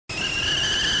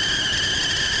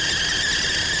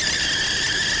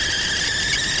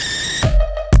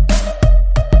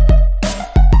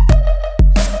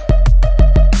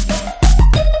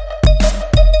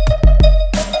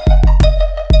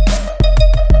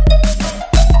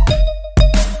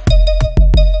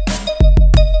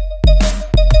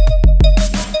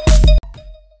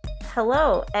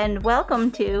Hello, and welcome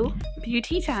to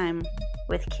Beauty Time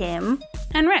with Kim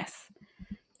and Riss.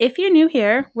 If you're new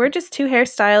here, we're just two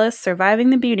hairstylists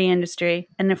surviving the beauty industry,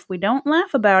 and if we don't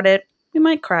laugh about it, we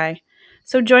might cry.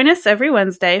 So join us every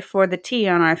Wednesday for the tea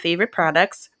on our favorite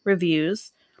products,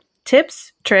 reviews,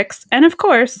 tips, tricks, and of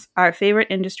course, our favorite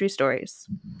industry stories.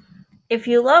 If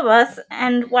you love us,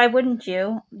 and why wouldn't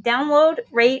you, download,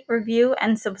 rate, review,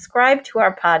 and subscribe to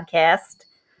our podcast,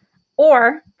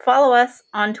 or follow us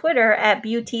on Twitter at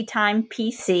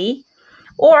BeautyTimePC,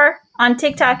 or on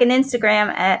TikTok and Instagram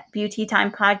at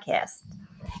BeautyTimePodcast.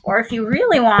 Or if you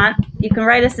really want, you can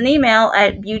write us an email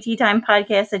at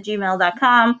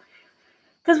beautytimepodcast@gmail.com,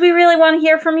 because we really want to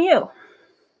hear from you.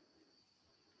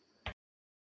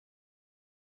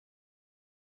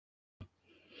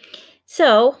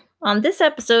 So, on this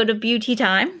episode of Beauty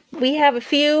Time, we have a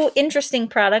few interesting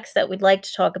products that we'd like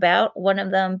to talk about. One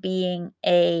of them being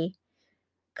a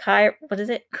what is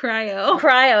it? Cryo.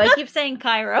 I keep saying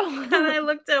Cairo. And I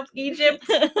looked up Egypt.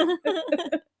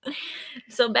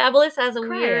 So Babyliss has a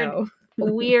Cryo.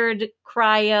 weird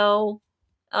cryo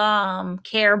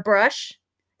care brush.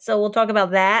 So we'll talk about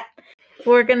that.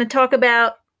 We're going to talk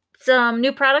about some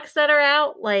new products that are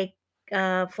out, like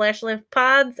Flash Lift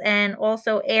Pods, and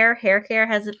also Air Hair Care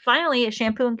has finally a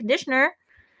shampoo and conditioner.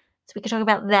 So we can talk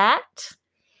about that.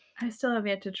 I still have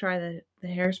yet to try the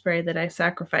hairspray that I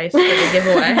sacrificed for the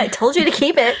giveaway. I told you to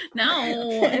keep it.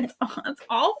 No, it's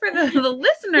all for the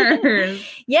listeners.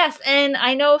 Yes, and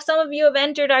I know some of you have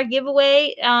entered our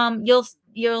giveaway.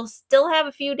 You'll still have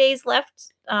a few days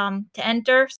left to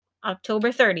enter,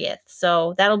 October 30th.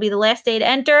 So that'll be the last day to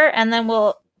enter, and then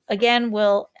we'll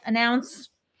announce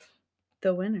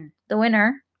the winner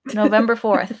November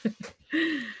 4th.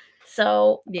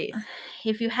 So yes.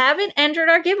 If you haven't entered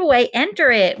our giveaway, enter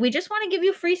it. We just want to give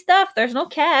you free stuff. There's no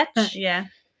catch. Yeah.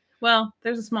 Well,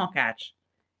 there's a small catch.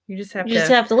 You just have to listen.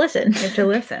 You have to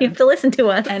listen. You have to listen to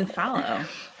us. And follow.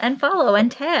 And follow and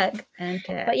tag.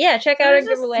 But yeah, check out our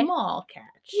giveaway. A small catch.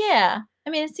 Yeah. I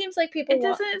mean, it seems like people it's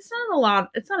not a lot.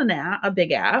 It's not a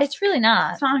big ask. It's really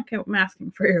not. It's not like I'm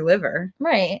asking for your liver.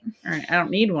 Right. All right. I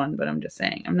don't need one, but I'm just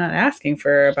saying. I'm not asking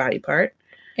for a body part.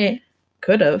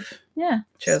 Could have. Yeah.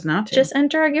 Chose not to. Just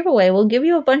enter our giveaway. We'll give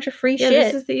you a bunch of free shit.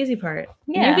 This is the easy part.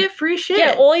 Yeah. You get free shit.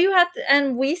 Yeah, all you have to,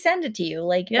 and we send it to you.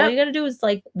 Like, all you got to do is,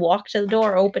 like, walk to the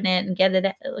door, open it, and get it,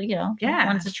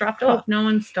 once it's dropped off. Hope no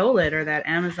one stole it, or that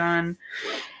Amazon,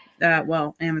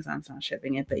 Amazon's not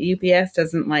shipping it, but UPS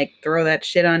doesn't, like, throw that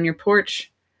shit on your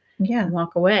porch. Yeah. And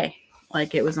walk away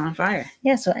like it was on fire.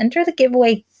 Yeah, so enter the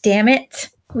giveaway, damn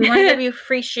it. We want to give you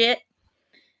free shit.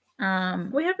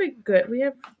 We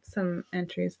have some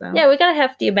entries though. Yeah, we got a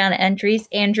hefty amount of entries.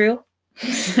 Andrew.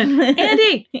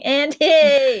 Andy. Thanks,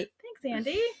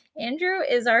 Andy. Andrew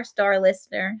is our star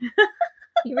listener.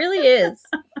 He really is.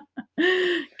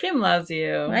 Kim loves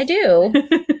you. I do.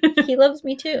 He loves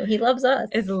me too. He loves us.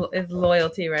 It's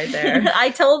loyalty right there.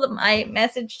 I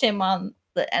messaged him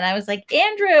and I was like,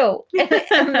 Andrew,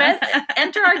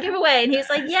 enter our giveaway. And he's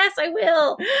like, yes, I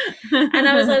will. And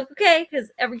I was like, okay, because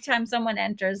every time someone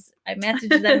enters, I message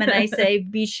them and I say,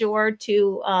 be sure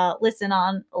to listen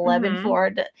on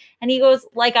 11/4. And he goes,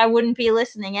 like, I wouldn't be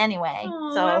listening anyway.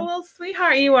 Oh, what a little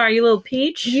sweetheart you are, you little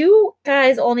peach. You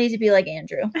guys all need to be like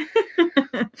Andrew.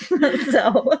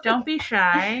 So don't be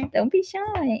shy. Don't be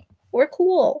shy. We're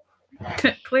cool.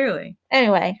 Clearly.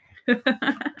 Anyway.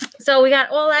 So we got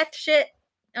all that shit.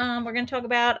 We're going to talk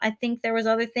about, I think there was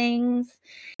other things.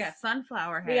 We got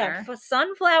sunflower hair.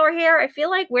 Sunflower hair. I feel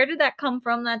like, where did that come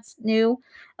from? That's new.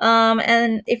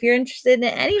 And if you're interested in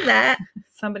any of that.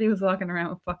 Somebody was walking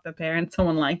around with fucked up hair and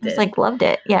someone liked it. It's like, loved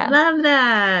it. Yeah. Love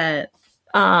that.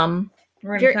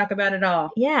 We're going to talk about it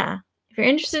all. Yeah. If you're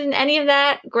interested in any of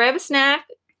that, grab a snack.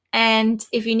 And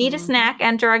if you need a snack,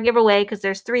 enter our giveaway, because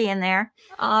there's 3 in there.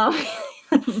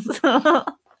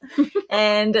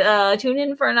 And tune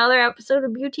in for another episode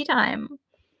of Beauty Time.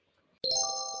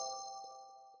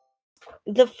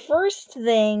 The first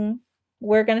thing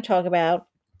we're going to talk about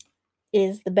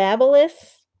is the Babyliss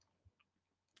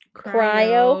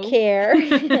Cryo Care.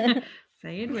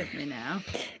 Say it with me now.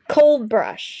 Cold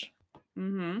brush.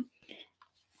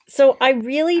 So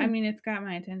it's got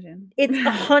my attention. It's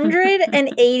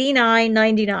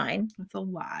 $189.99. That's a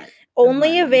lot.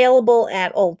 Only available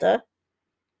at Ulta.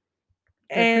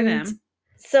 And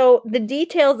so the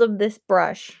details of this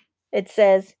brush, it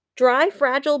says, dry,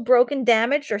 fragile, broken,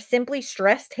 damaged, or simply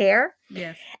stressed hair.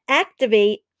 Yes.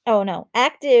 Active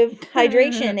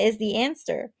hydration is the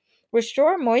answer.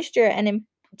 Restore moisture and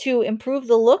to improve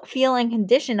the look, feel, and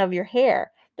condition of your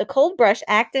hair. The cold brush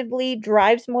actively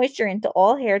drives moisture into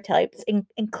all hair types,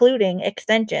 including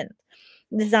extensions.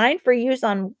 designed for use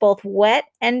on both wet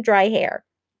and dry hair.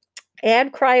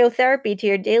 Add cryotherapy to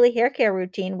your daily hair care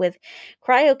routine with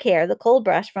CryoCare, the cold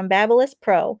brush from Babyliss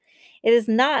Pro. It is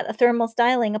not a thermal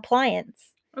styling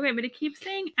appliance. Okay, but it keeps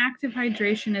saying active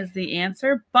hydration is the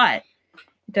answer, but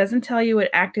it doesn't tell you what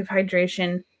active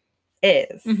hydration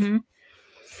is. Mm-hmm.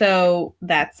 So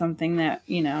that's something that,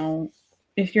 you know,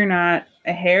 if you're not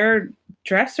a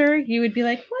hairdresser, you would be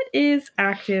like, what is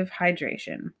active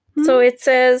hydration? So it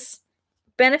says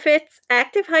benefits: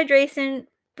 active hydration,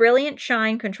 brilliant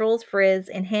shine, controls frizz,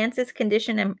 enhances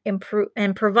condition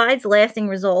and provides lasting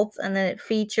results. And then it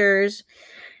features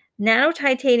nano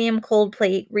titanium cold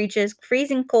plate, reaches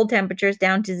freezing cold temperatures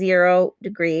down to 0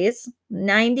 degrees,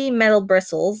 90 metal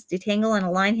bristles, detangle and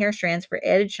align hair strands for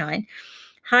added shine,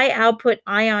 high output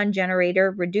ion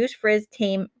generator, reduce frizz,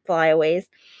 tame flyaways.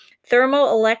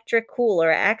 Thermoelectric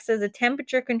cooler acts as a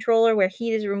temperature controller where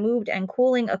heat is removed and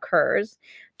cooling occurs.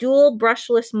 Dual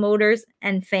brushless motors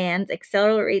and fans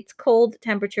accelerates cold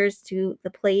temperatures to the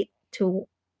plate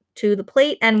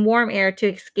and warm air to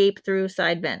escape through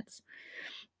side vents.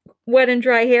 Wet and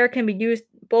dry hair can be used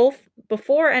both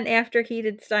before and after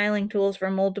heated styling tools for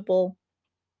multiple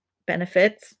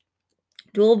benefits.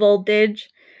 Dual voltage,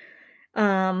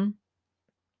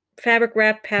 fabric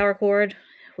wrap power cord,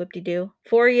 whoop-de-doo,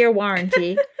 4-year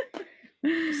warranty.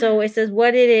 So it says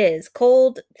what it is: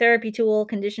 cold therapy tool,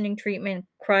 conditioning treatment,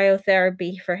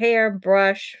 cryotherapy for hair,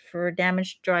 brush for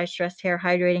damaged, dry, stressed hair,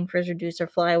 hydrating, frizz reducer,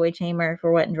 flyaway tamer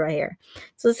for wet and dry hair.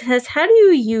 So it says, how do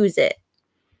you use it?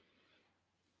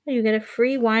 You get a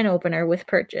free wine opener with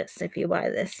purchase if you buy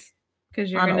this.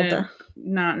 Because you're going to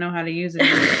not know how to use it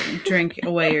and drink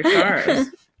away your sorrows.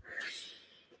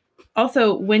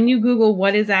 Also, when you Google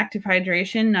what is active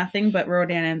hydration, nothing but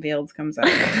Rodan and Fields comes up.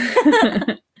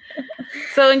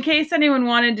 So in case anyone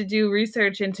wanted to do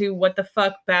research into what the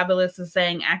fuck Babyliss is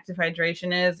saying active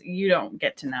hydration is, you don't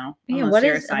get to know unless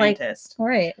you're a scientist.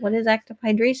 Right. What is active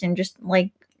hydration? Just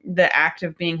like the act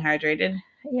of being hydrated?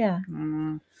 Yeah.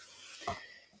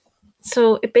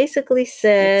 So it basically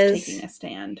says... It's taking a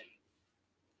stand.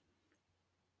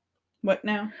 What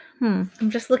now? I'm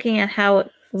just looking at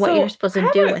what you're supposed to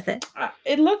do with it.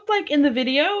 It looked like in the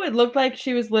video, it looked like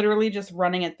she was literally just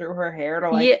running it through her hair to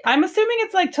like, yeah. I'm assuming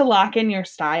it's like to lock in your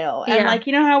style. And like,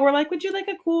 you know how we're like, would you like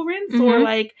a cool rinse? Mm-hmm. Or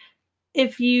like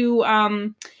if you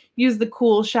use the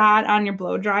cool shot on your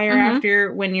blow dryer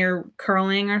after when you're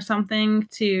curling or something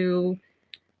to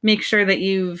make sure that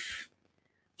you've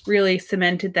really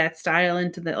cemented that style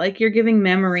into the, like you're giving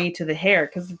memory to the hair.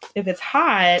 Because if it's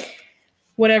hot,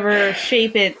 whatever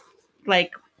shape it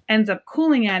like ends up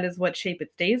cooling at is what shape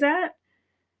it stays at,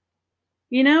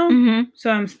 you know? Mm-hmm.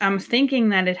 So I'm thinking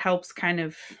that it helps kind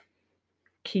of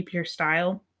keep your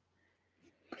style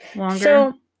longer.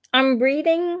 So I'm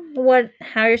reading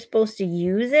how you're supposed to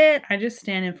use it. I just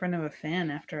stand in front of a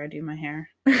fan after I do my hair.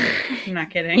 I'm not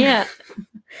kidding. Yeah.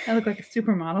 I look like a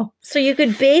supermodel. So you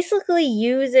could basically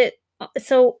use it.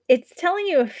 So it's telling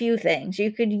you a few things.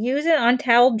 You could use it on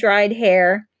towel dried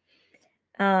hair.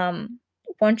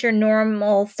 Once your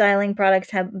normal styling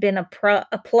products have been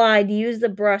applied, use the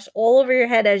brush all over your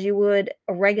head as you would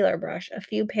a regular brush, a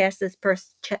few passes per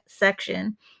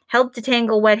section. Help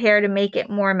detangle wet hair to make it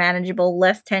more manageable.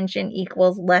 Less tension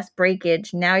equals less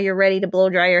breakage. Now you're ready to blow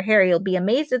dry your hair. You'll be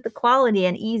amazed at the quality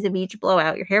and ease of each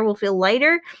blowout. Your hair will feel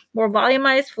lighter, more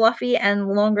volumized, fluffy, and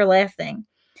longer lasting.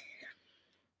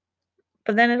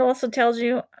 But then it also tells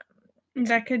you...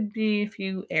 That could be if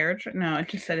you no, it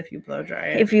just said if you blow dry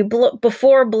it. If you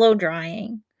before blow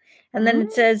drying. And then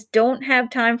it says, don't have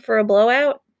time for a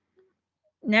blowout.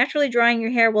 Naturally drying your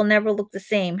hair will never look the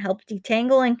same. Help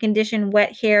detangle and condition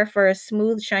wet hair for a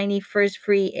smooth, shiny,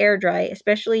 frizz-free air dry,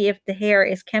 especially if the hair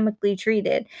is chemically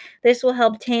treated. This will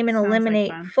help tame and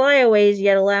eliminate flyaways,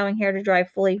 yet allowing hair to dry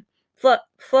fully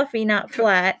fluffy, not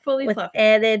flat, fully with fluffy.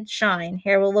 Added shine.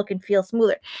 Hair will look and feel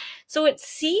smoother. So it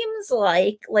seems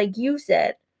like you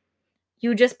said,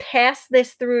 you just pass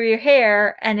this through your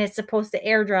hair and it's supposed to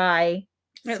air dry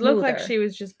smoother. It looked like she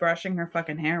was just brushing her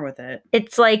fucking hair with it.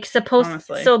 It's like supposed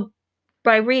to, so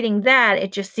by reading that,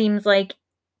 it just seems like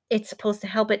it's supposed to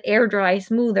help it air dry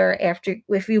smoother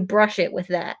if you brush it with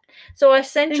that. So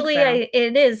essentially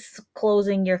it is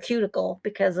closing your cuticle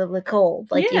because of the cold,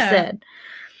 like you said.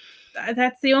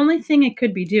 That's the only thing it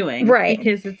could be doing. Right.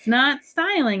 Because it's not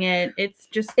styling it. It's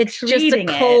just treating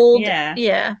a cold. It.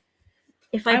 Yeah.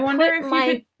 If I wonder put if my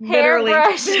you could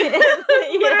hairbrush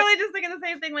literally just thinking the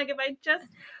same thing. Like if I just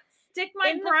stick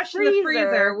my brush in the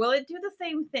freezer, will it do the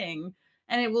same thing?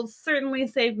 And it will certainly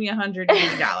save me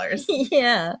 $180.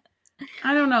 Yeah.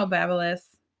 I don't know,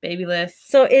 Babyliss.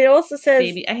 So it also says...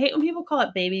 Baby. I hate when people call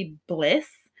it baby bliss.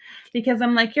 Because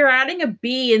I'm like, you're adding a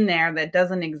B in there that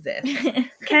doesn't exist. I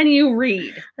Can you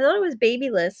read? thought it was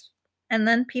Babyless, and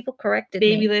then people corrected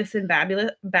me. Babyless and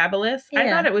Babyless. I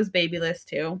Yeah. thought it was Babyless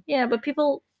too. Yeah, but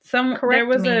people There correct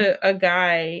was me. a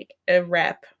guy, a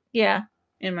rep Yeah.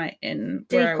 in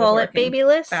Did where he I was call it working.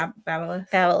 Babyless? Babyless.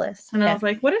 Babyless. And I was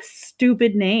like, what a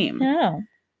stupid name. No.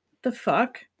 The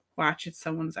fuck? Watch, it's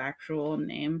someone's actual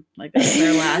name. Like that's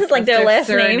their last Like their last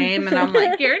name. surname. And I'm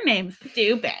like, your name's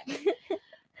stupid.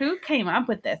 Who came up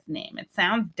with this name? It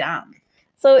sounds dumb.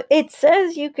 So it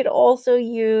says you could also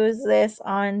use this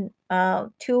on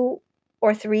 2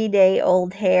 or 3 day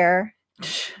old hair.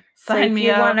 So if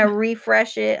you want to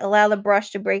refresh it, allow the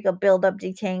brush to break up, build up,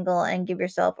 detangle, and give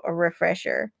yourself a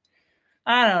refresher.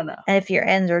 I don't know. And if your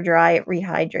ends are dry, it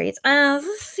rehydrates.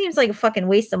 This seems like a fucking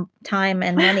waste of time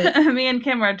and money. Me and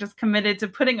Kim are just committed to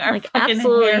putting our Like, fucking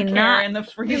absolutely hair care not. in the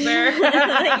freezer.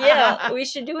 Yeah, we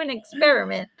should do an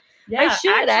experiment. Yeah, I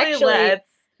should actually. Let's.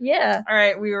 Yeah. All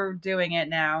right, we were doing it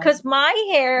now. Because my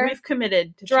hair. We've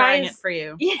committed to trying it for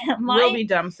you. Yeah, we'll be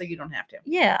dumb so you don't have to.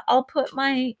 Yeah, I'll put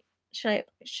my. Should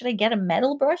I get a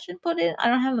metal brush and put it? I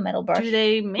don't have a metal brush. Do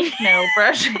they make metal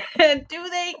brushes? Do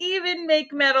they even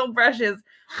make metal brushes?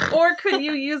 Or could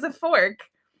you use a fork?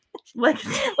 Like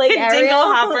Ariel?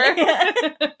 Dinglehopper.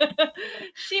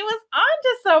 She was onto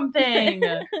something.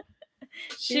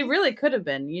 She really could have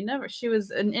been. She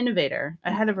was an innovator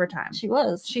ahead of her time. She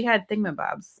was. She had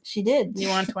thingamabobs. She did. You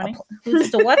want 20? Who's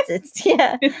the what's it?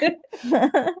 Yeah.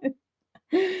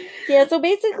 Yeah, so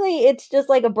basically it's just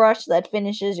like a brush that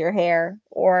finishes your hair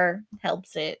or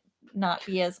helps it not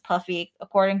be as puffy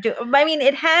according to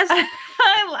it has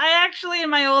I actually in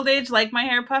my old age like my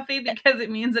hair puffy because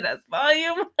it means it has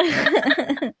volume.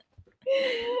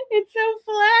 It's so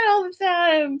flat all the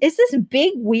time. It's this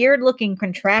big weird looking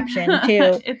contraption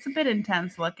too. It's a bit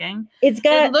intense looking.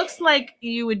 It looks like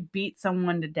you would beat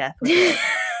someone to death with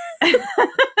it.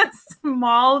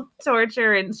 Small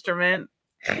torture instrument.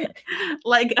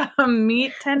 Like a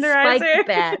meat tenderizer. Spiked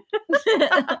bat.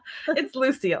 It's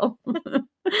Lucille.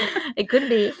 It could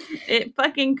be. It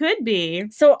fucking could be.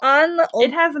 So on the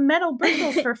it has metal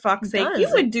bristles for fuck's sake. Does. You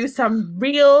would do some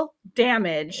real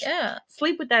damage. Yeah.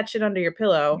 Sleep with that shit under your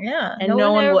pillow. Yeah. And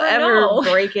no one will ever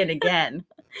break it again.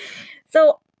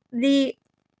 So the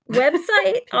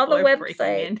website on the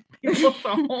website. People's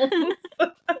homes.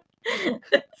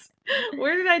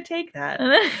 Where did I take that?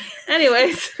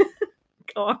 Anyways.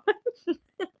 Go on.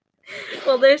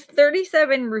 Well, there's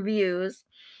 37 reviews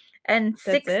and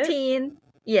That's 16. It?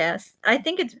 Yes, I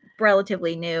think it's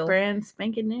relatively new. Brand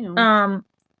spanking new.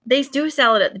 They do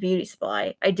sell it at the Beauty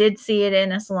Supply. I did see it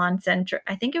in a Salon Centric.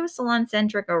 I think it was Salon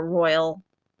Centric or Royal.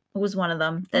 It was one of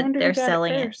them that they're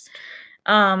selling it.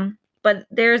 But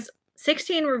there's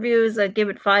 16 reviews that give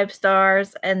it 5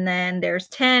 stars, and then there's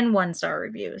 10 1-star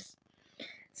reviews.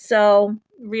 So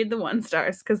read the 1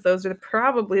 stars because those are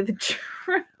probably the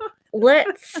truth.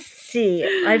 Let's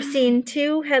see. I've seen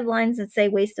 2 headlines that say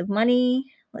waste of money.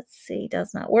 Let's see.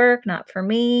 Does not work. Not for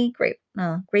me.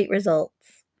 Great results.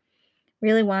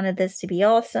 Really wanted this to be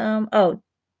awesome. Oh,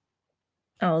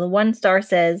 the 1-star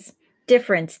says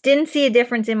difference. Didn't see a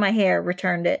difference in my hair.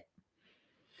 Returned it.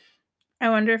 I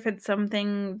wonder if it's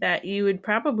something that you would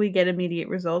probably get immediate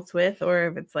results with, or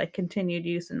if it's like continued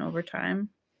use and over time.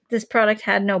 This product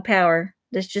had no power.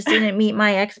 This just didn't meet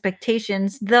my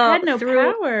expectations. Had no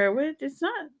power. It's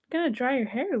not gonna dry your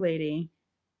hair, lady.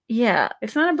 Yeah.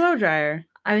 It's not a blow dryer.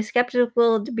 I was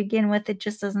skeptical to begin with. It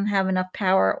just doesn't have enough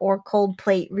power or cold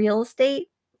plate real estate.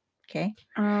 Okay.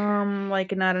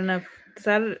 Like not enough. Is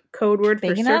that a code word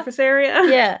for enough? Surface area?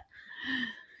 Yeah.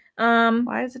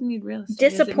 Why does it need real estate?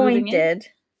 Disappointed.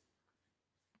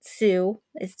 Sue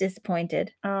is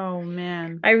disappointed. Oh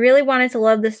man. I really wanted to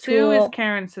love this tool. Sue is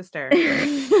Karen's sister.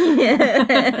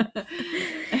 I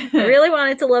really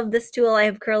wanted to love this tool. I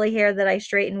have curly hair that I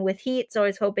straighten with heat, so I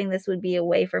was hoping this would be a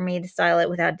way for me to style it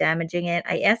without damaging it.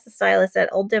 I asked the stylist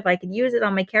at Ulta if I could use it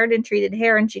on my keratin treated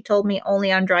hair, and she told me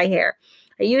only on dry hair.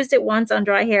 I used it once on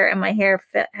dry hair, and my hair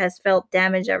has felt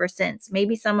damaged ever since.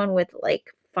 Maybe someone with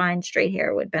like fine straight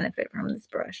hair would benefit from this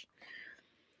brush.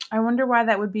 I wonder why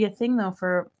that would be a thing though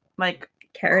for like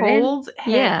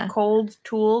keratin? Cold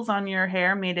tools on your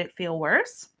hair made it feel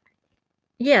worse.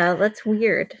 Yeah, that's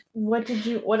weird. What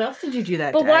else did you do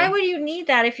that day? But why would you need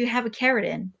that if you have a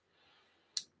keratin?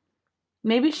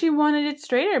 Maybe she wanted it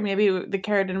straighter. Maybe the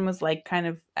keratin was like kind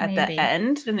of at the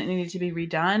end and it needed to be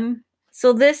redone.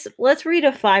 So let's read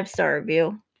a 5-star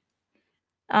review.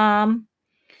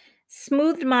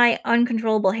 Smoothed my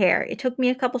uncontrollable hair. It took me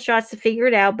a couple shots to figure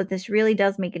it out, but this really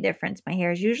does make a difference. My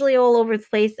hair is usually all over the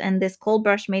place, and this cold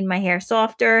brush made my hair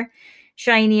softer.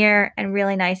 shinier, and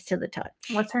really nice to the touch.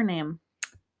 What's her name?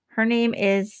 Her name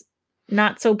is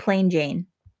Not So Plain Jane.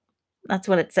 That's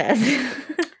what it says.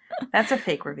 That's a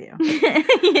fake review.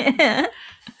 Yeah.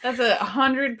 That's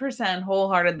 100%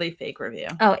 wholeheartedly fake review.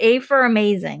 Oh, A for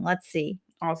amazing. Let's see.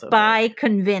 Also By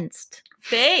Convinced.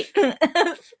 fake.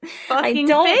 I Fucking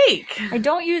don't- fake. I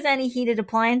don't use any heated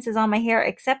appliances on my hair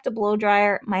except a blow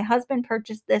dryer. My husband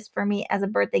purchased this for me as a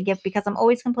birthday gift because I'm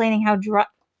always complaining how dry.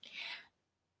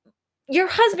 Your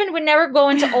husband would never go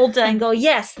into Ulta and go,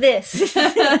 yes, this.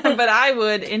 But I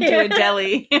would into a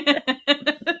deli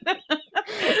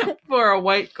for a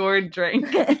white gourd drink.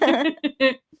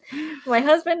 My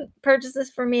husband purchased this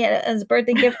for me as a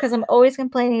birthday gift because I'm always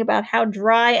complaining about how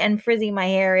dry and frizzy my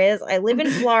hair is. I live in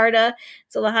Florida,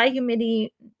 so the high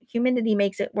humidity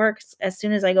makes it worse as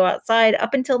soon as I go outside.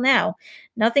 Up until now,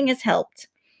 nothing has helped.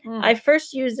 I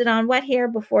first used it on wet hair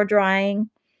before drying.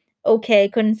 Okay,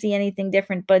 couldn't see anything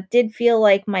different, but did feel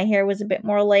like my hair was a bit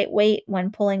more lightweight when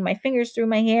pulling my fingers through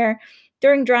my hair.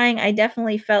 During drying, I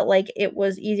definitely felt like it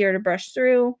was easier to brush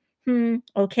through.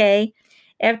 Okay.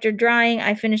 After drying,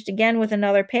 I finished again with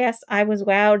another pass. I was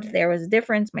wowed. There was a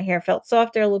difference. My hair felt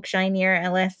softer, looked shinier,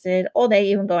 and lasted all day,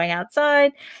 even going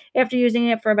outside. After using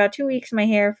it for about 2 weeks, my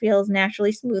hair feels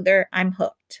naturally smoother. I'm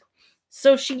hooked.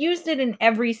 So she used it in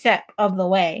every step of the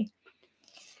way.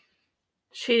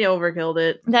 She overkilled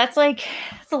it. That's a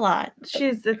lot.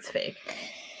 It's fake.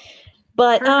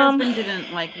 But Her husband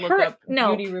didn't look up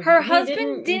beauty reviews. her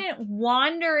husband didn't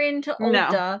wander into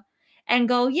Ulta and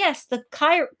go, yes, the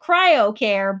cryo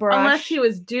care brush. Unless he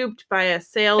was duped by a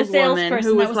saleswoman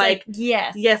who was like,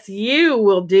 yes, you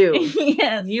will do.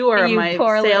 Yes, you are my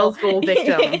sales goal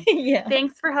victim. Yeah.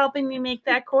 Thanks for helping me make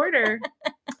that quarter.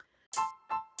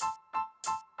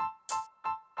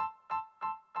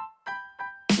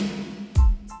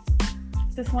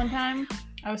 This one time,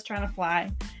 I was trying to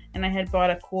fly, and I had bought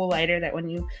a cool lighter that when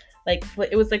you,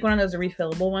 it was like one of those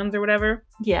refillable ones or whatever.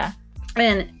 Yeah.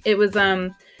 And it was,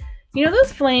 you know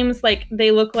those flames, they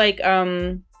look like,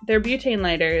 they're butane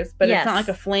lighters, but it's not like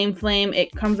a flame.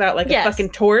 It comes out like a fucking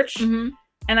torch. Mm-hmm.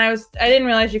 And I didn't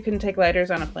realize you couldn't take lighters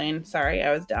on a plane. Sorry,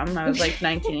 I was dumb. I was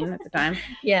 19 at the time.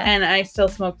 Yeah. And I still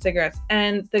smoked cigarettes.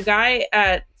 And the guy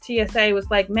at TSA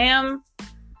was like, ma'am,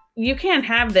 you can't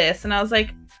have this. And I was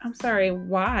like, I'm sorry,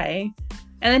 why?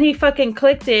 And then he fucking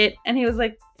clicked it, and he was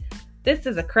like, this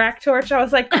is a crack torch. I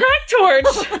was like, crack torch?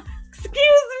 Excuse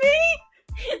me?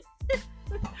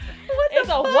 What the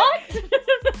fuck?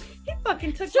 He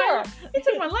fucking took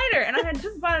my lighter, and I had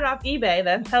just bought it off eBay.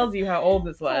 That tells you how old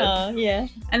this was. Oh, yeah.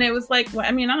 And it was like,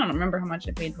 I don't remember how much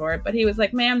I paid for it, but he was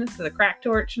like, ma'am, this is a crack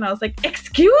torch. And I was like,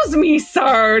 excuse me,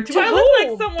 sir. Do I look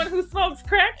like someone who smokes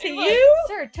crack to you?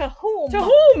 Sir, to whom? To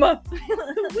whom?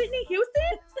 Whitney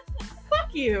Houston?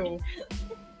 Fuck you.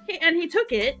 And he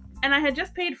took it, and I had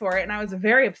just paid for it, and I was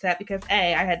very upset because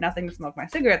A, I had nothing to smoke my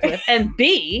cigarettes with, and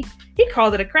B, he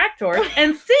called it a crack torch,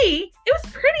 and C, it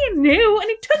was pretty new, and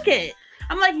he took it.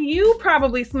 I'm like, you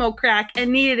probably smoke crack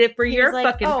and needed it for your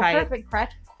fucking pipe. Perfect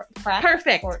crack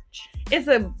Perfect. torch. It's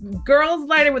a girl's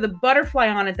lighter with a butterfly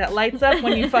on it that lights up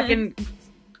when you fucking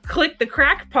click the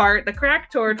crack part. The crack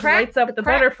torch lights up the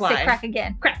butterfly. Say crack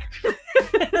again. Crack.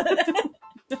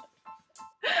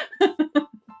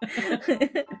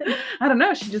 I don't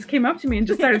know. She just came up to me and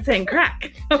just started saying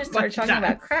crack. Just started talking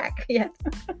about crack. Yeah.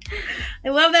 I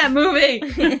love that movie.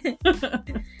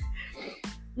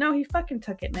 No, he fucking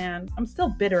took it, man. I'm still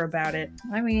bitter about it.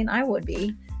 I would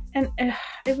be. And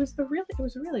it was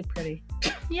really pretty.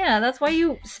 Yeah, that's why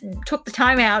you took the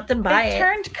time out to buy it. It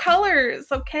turned colors,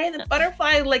 okay? The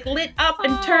butterfly lit up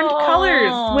and turned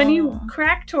colors when you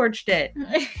crack torched it.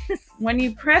 When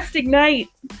you pressed ignite.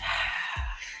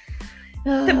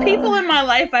 The people in my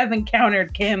life I've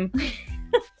encountered, Kim.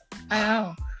 I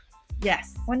know.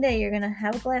 Yes. One day you're going to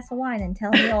have a glass of wine and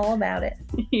tell me all about it.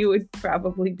 You would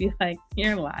probably be like,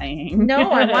 you're lying.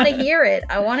 No, I want to hear it.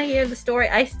 I want to hear the story.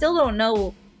 I still don't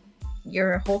know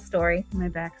your whole story. My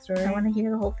backstory? I want to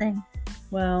hear the whole thing.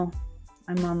 Well,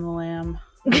 I'm on the lam.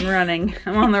 I'm running.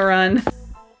 I'm on the run.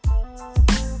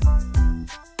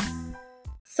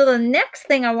 So the next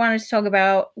thing I wanted to talk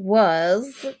about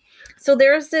was... So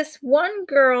there's this one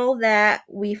girl that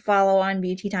we follow on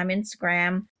Beauty Time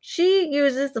Instagram. She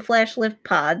uses the Flash Lift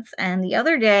pods, and the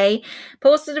other day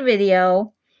posted a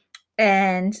video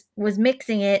and was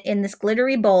mixing it in this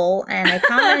glittery bowl, and I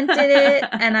commented it,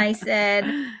 and I said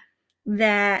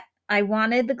that I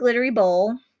wanted the glittery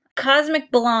bowl. Cosmic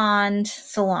Blonde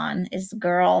Salon is the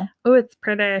girl. Oh, it's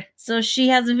pretty. So she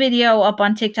has a video up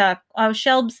on TikTok.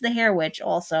 Shelbs the Hair Witch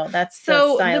also. That's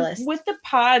the stylist. With the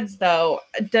pods though,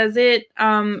 does it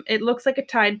it looks like a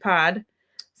Tide pod.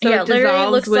 So Yeah, it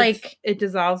literally looks like it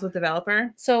dissolves with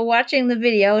developer. So watching the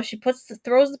video, she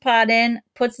throws the pod in,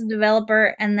 puts the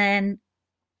developer, and then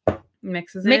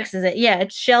Mixes it. Yeah,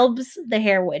 it shelves the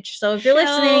hair witch. So if you're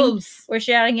listening, we're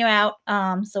shouting you out.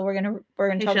 So we're gonna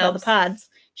talk about the pods.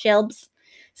 Shelves.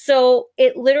 So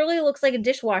it literally looks like a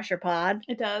dishwasher pod.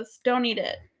 It does. Don't eat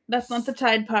it. That's not the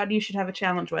Tide Pod you should have a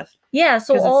challenge with. Yeah,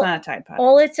 so it's not a Tide Pod.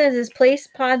 All it says is place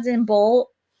pods in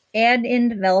bowl, add in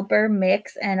developer,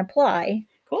 mix, and apply.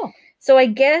 Cool. So I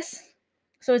guess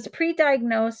it's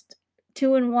pre-diagnosed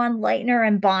 2-in-1 lightener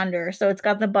and bonder. So it's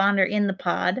got the bonder in the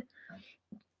pod.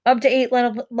 Up to 8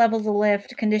 levels of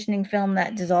lift, conditioning film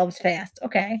that dissolves fast.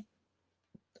 Okay.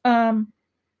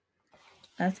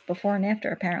 That's before and after,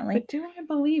 apparently. But do I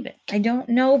believe it? I don't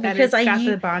know, because it's got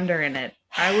the bonder in it.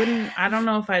 I don't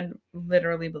know if I'd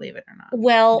literally believe it or not.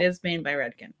 Well, it is made by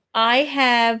Redken. I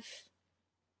have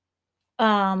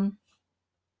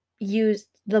used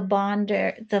the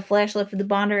bonder, the flash lift, the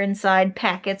bonder inside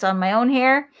packets on my own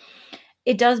hair.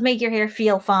 It does make your hair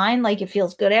feel fine, like it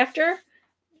feels good after.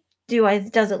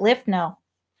 Does it lift? No.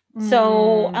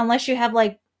 So unless you have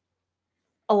like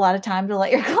a lot of time to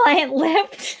let your client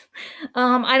lift,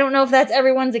 I don't know if that's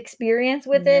everyone's experience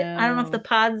with it. I don't know if the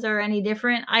pods are any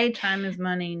different. Time is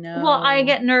money. No. Well, I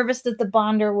get nervous that the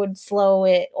bonder would slow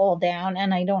it all down,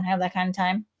 and I don't have that kind of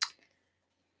time.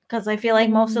 Because I feel like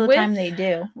most of the time they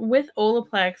do. With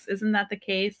Olaplex, isn't that the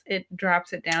case? It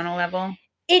drops it down a level?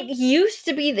 It used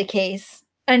to be the case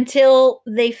until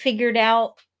they figured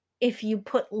out if you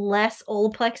put less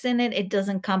Olaplex in it, it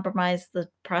doesn't compromise the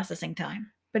processing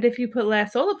time. But if you put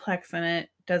less Olaplex in it,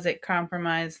 does it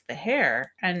compromise the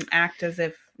hair and act as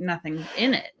if nothing's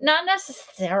in it? Not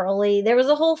necessarily. There was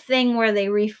a whole thing where they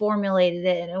reformulated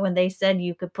it when they said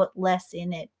you could put less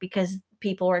in it because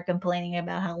people were complaining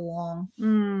about how long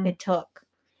it took.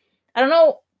 I don't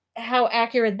know how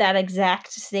accurate that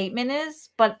exact statement is,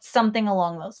 but something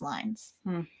along those lines.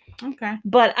 Okay.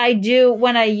 But I do,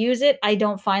 when I use it, I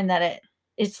don't find that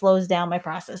it slows down my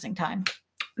processing time.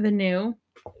 The new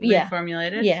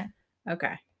reformulated? Yeah.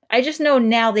 Okay. I just know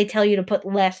now they tell you to put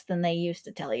less than they used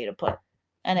to tell you to put,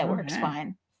 and it works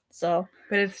fine. So,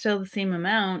 but it's still the same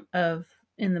amount of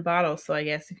in the bottle, so I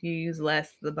guess if you use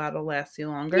less, the bottle lasts you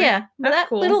longer. Yeah, that's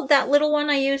cool. That little one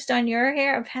I used on your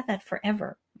hair, I've had that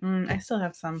forever. I still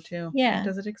have some too. Yeah.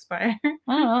 Does it expire? I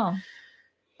don't know.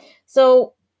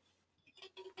 So,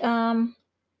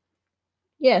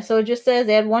 yeah, so it just says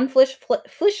add one flash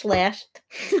lift.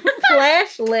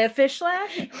 Fish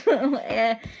lash?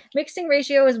 Mixing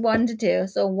ratio is 1-2,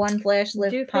 so one flash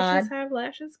lift pod. Do fishes have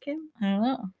lashes, Kim? I don't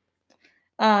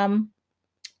know.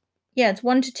 Yeah, it's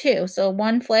 1-2, so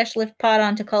one flash lift pod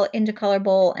into color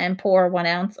bowl and pour 1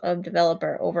 ounce of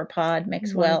developer over pod.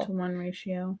 Mix well. 1-to-1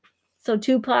 ratio. So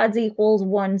 2 pods equals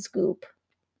 1 scoop.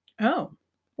 Oh.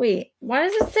 Wait, why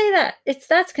does it say that?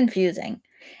 That's confusing.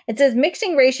 It says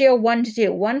mixing ratio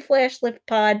 1-2. 1 flash lift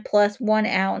pod plus 1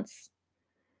 ounce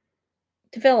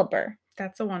developer.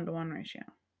 That's a 1-to-1 ratio.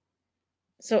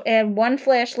 So add 1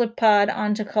 flash lift pod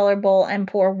onto color bowl and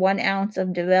pour 1 ounce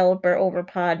of developer over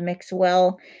pod. Mix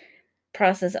well.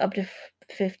 Process up to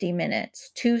 50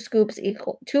 minutes. 2 scoops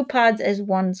equal 2 pods as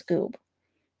 1 scoop.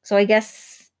 So I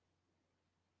guess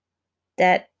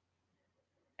that,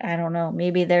 I don't know,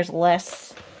 maybe there's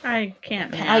less. I can't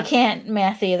math. I can't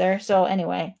math either. So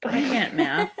anyway. I can't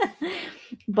math.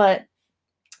 But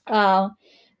the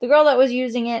girl that was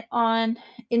using it on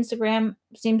Instagram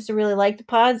seems to really like the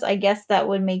pods. I guess that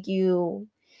would make you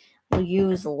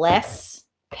use less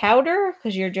powder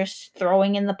because you're just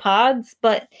throwing in the pods.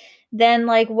 But then,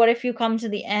 like, what if you come to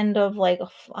the end of like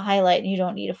a highlight and you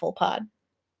don't need a full pod?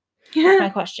 That's my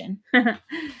question.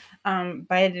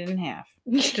 Bite it in half.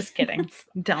 Just kidding.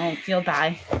 Don't. You'll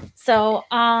die. So,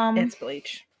 it's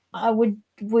bleach.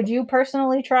 Would you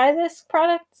personally try this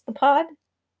product, the pod?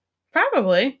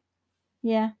 Probably.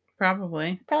 Yeah.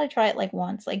 Probably try it like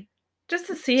once, like just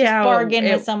to see how bargain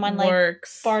with someone,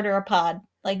 works. Like barter a pod.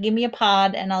 Like, give me a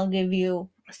pod and I'll give you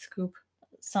a scoop.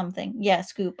 Something. Yeah,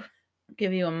 scoop. I'll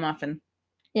give you a muffin.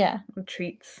 Yeah.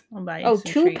 Treats. I'll buy you some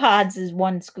 2 treats. pods is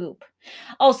 1 scoop.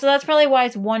 Oh, so that's probably why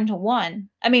it's 1-to-1.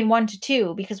 I mean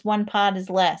 1-to-2, because 1 pod is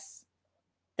less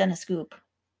than a scoop.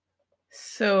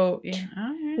 So yeah,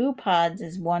 right. 2 pods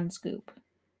is 1 scoop.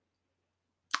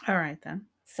 All right then.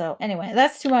 So anyway,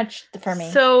 that's too much for me.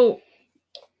 So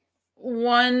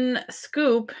 1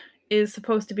 scoop is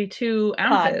supposed to be 2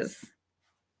 ounces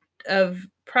of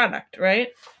product, right?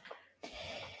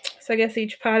 So I guess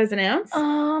each pod is an ounce?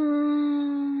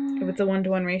 If it's a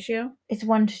 1-to-1 ratio? It's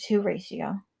 1-to-2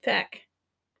 ratio. Fact.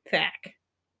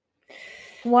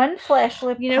 One flash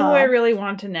lip You know who I really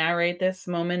want to narrate this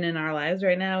moment in our lives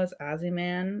right now is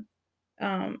Ozyman.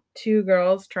 Two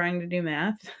girls trying to do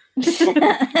math.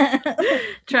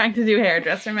 Trying to do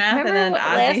hairdresser math. Remember and then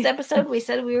last episode we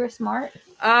said we were smart?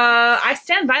 I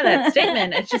stand by that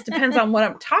statement. It just depends on what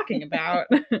I'm talking about.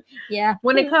 Yeah.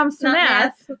 When it comes to Not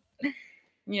math,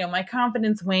 my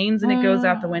confidence wanes and it goes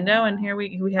out the window, and here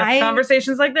we have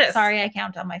conversations like this. Sorry, I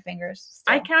count on my fingers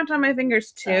still. I count on my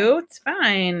fingers too. It's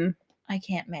fine. I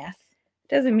can't math.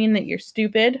 Doesn't mean that you're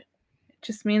stupid. It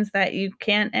just means that you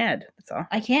can't add. That's all.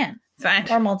 I can't. It's fine.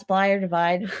 Or multiply or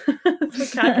divide. That's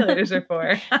what calculators are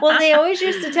for. Well, they always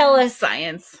used to tell us,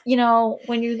 science.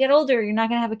 When you get older, you're not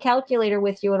going to have a calculator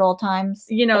with you at all times.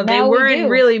 They weren't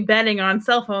really betting on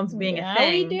cell phones being a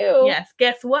thing. We do. Yes.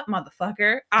 Guess what,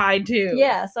 motherfucker? I do.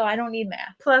 Yeah, so I don't need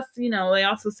math. Plus, they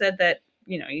also said that,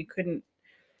 you couldn't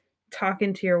talk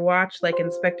into your watch like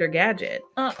Inspector Gadget.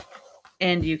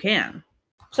 And you can.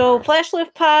 So flash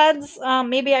lift pods,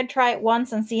 maybe I'd try it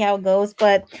once and see how it goes.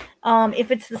 But if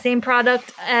it's the same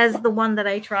product as the one that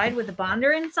I tried with the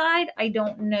bonder inside, I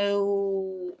don't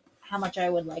know how much I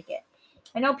would like it.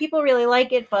 I know people really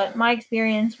like it, but my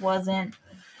experience wasn't.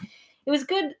 It was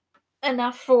good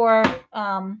enough for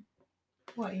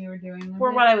what you were doing.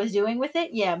 For what I was doing with it,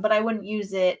 yeah. But I wouldn't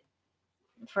use it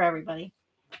for everybody.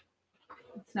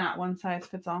 It's not one size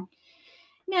fits all.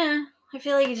 Yeah. I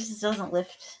feel like it just doesn't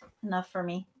lift enough for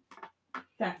me.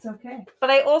 That's okay. But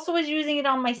I also was using it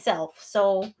on myself,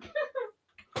 so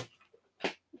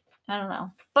I don't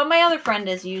know. But my other friend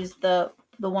has used the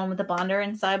one with the bonder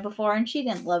inside before, and she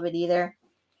didn't love it either.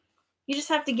 You just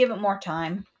have to give it more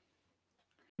time.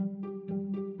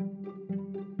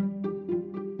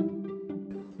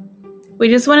 We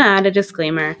just want to add a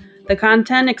disclaimer. The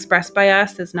content expressed by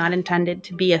us is not intended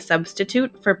to be a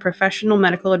substitute for professional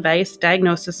medical advice,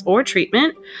 diagnosis, or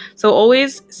treatment, so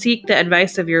always seek the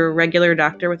advice of your regular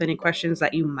doctor with any questions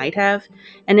that you might have,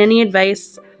 and any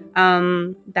advice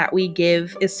that we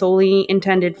give is solely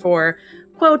intended for,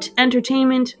 quote,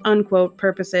 entertainment, unquote,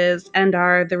 purposes, and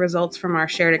are the results from our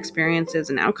shared experiences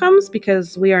and outcomes,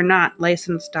 because we are not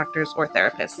licensed doctors or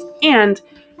therapists. And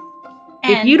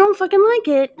if you don't fucking like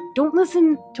it, don't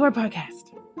listen to our podcast.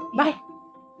 Bye.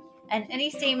 And any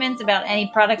statements about any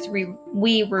products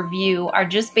we review are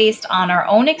just based on our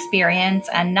own experience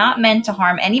and not meant to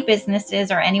harm any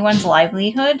businesses or anyone's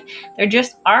livelihood. They're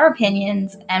just our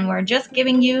opinions, and we're just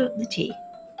giving you the tea.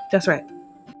 That's right.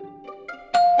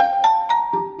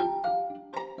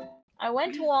 I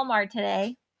went to Walmart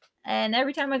today, and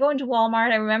every time I go into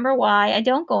Walmart, I remember why I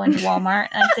don't go into Walmart.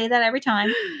 And I say that every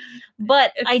time.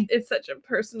 But it's such a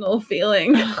personal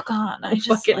feeling. Oh God, I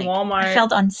just fucking Walmart. I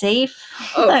felt unsafe.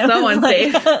 Oh, so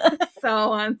unsafe.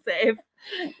 So unsafe.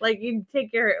 Like you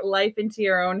take your life into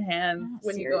your own hands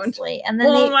when you go into and then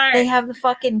Walmart. They have the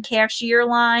fucking cashier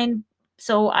line.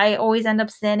 So I always end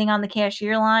up standing on the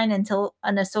cashier line until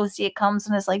an associate comes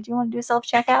and is like, "Do you want to do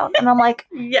self-checkout?" And I'm like,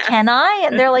 yes. Can I?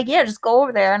 And they're like, "Yeah, just go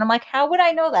over there." And I'm like, how would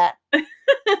I know that?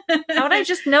 How would I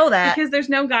just know that? Because there's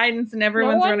no guidance and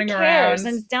everyone's running around.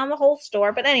 And it's down the whole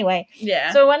store. But anyway.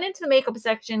 Yeah. So I went into the makeup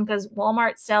section because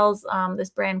Walmart sells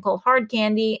this brand called Hard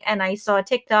Candy. And I saw a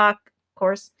TikTok, of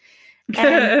course.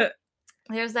 And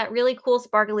there's that really cool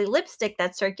sparkly lipstick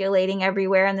that's circulating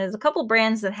everywhere. And there's a couple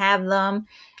brands that have them.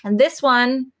 And this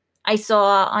one I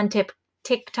saw on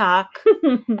TikTok.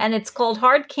 And it's called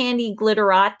Hard Candy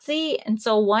Glitterazzi. And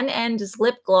so one end is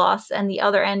lip gloss and the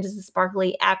other end is the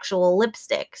sparkly actual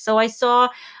lipstick. So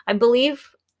I believe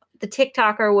the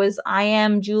TikToker was I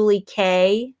Am Julie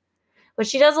K. But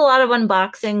she does a lot of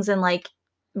unboxings and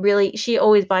she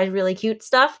always buys really cute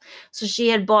stuff. So she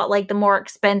had bought the more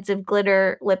expensive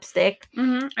glitter lipstick.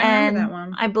 Mm-hmm. I remember that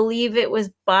one. I believe it was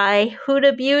by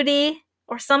Huda Beauty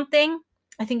or something.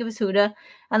 I think it was Huda.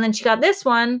 And then she got this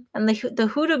one. And the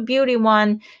Huda Beauty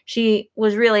one, she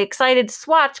was really excited to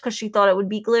swatch because she thought it would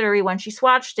be glittery when she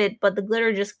swatched it. But the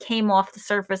glitter just came off the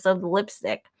surface of the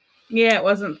lipstick. Yeah, it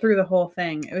wasn't through the whole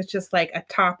thing. It was just like a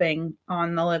topping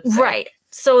on the lipstick. Right.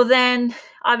 So then,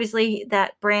 obviously,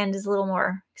 that brand is a little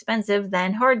more expensive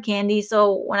than Hard Candy.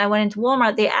 So when I went into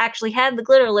Walmart, they actually had the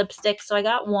glitter lipstick. So I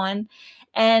got one.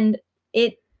 And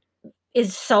it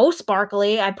is so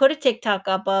sparkly. I put a TikTok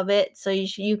up of it so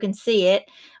you can see it.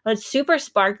 But it's super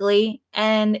sparkly.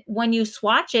 And when you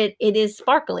swatch it, it is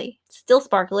sparkly. It's still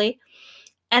sparkly.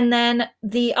 And then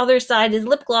the other side is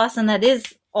lip gloss. And that is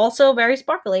also very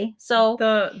sparkly. So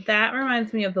that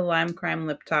reminds me of the Lime Crime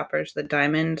lip toppers, the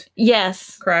Diamond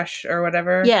Crush or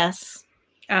whatever. Yes.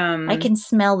 I can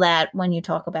smell that when you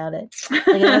talk about it.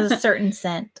 It has a certain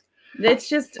scent.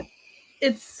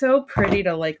 It's so pretty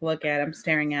to look at. I'm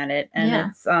staring at it.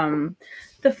 And it's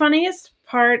the funniest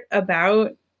part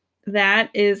about that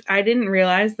is I didn't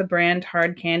realize the brand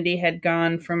Hard Candy had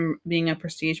gone from being a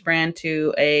prestige brand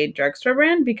to a drugstore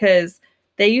brand, because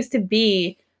they used to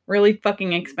be really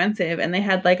fucking expensive, and they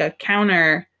had like a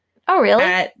counter Oh, really?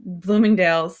 at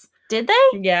Bloomingdale's. Did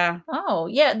they? Yeah, Oh,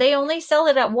 yeah. They only sell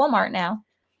it at Walmart now.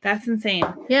 that's insane.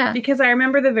 Yeah. Because I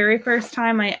remember the very first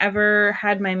time I ever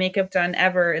had my makeup done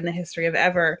ever in the history of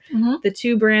ever, Mhm. the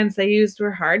two brands they used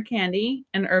were Hard Candy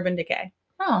and Urban Decay.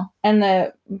 Oh. And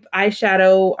the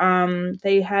eyeshadow,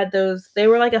 they had those, they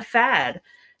were like a fad.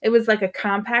 It was like a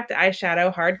compact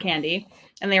eyeshadow, Hard Candy,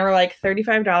 and they were like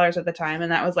 $35 at the time,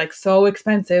 and that was like so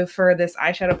expensive for this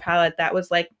eyeshadow palette that was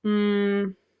like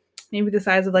maybe the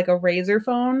size of like a razor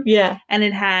phone. Yeah. And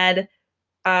it had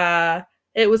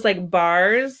it was like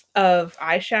bars of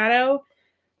eyeshadow,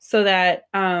 so that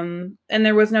and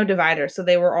there was no divider, so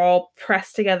they were all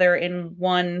pressed together in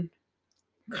one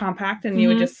compact, and you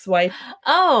would just swipe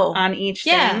on each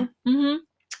thing. Mm-hmm.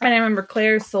 And I remember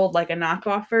Claire's sold like a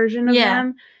knockoff version of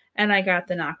them, and I got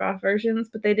the knockoff versions,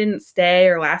 but they didn't stay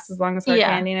or last as long as Hard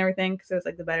Candy and everything, because it was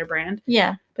like the better brand.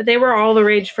 Yeah. But they were all the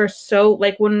rage for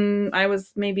like when I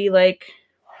was maybe like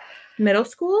middle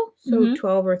school, so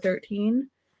 12 or 13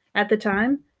 at the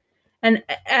time, and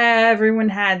everyone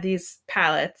had these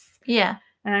palettes. Yeah.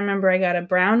 And I remember I got a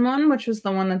brown one, which was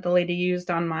the one that the lady used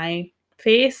on my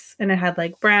face, and it had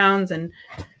like browns and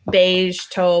beige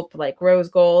taupe, like rose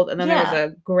gold, and then there was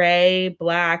a gray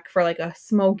black for like a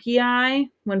smoky eye,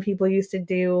 when people used to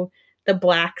do the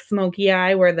black smoky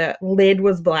eye where the lid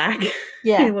was black.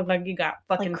 Yeah. You looked like you got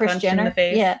fucking like Kris punched Jenner. in the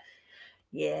face.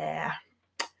 Yeah.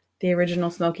 The original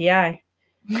smoky eye.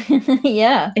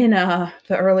 Yeah. In the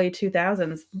early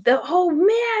 2000s. Oh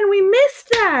man, we missed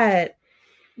that.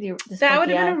 That would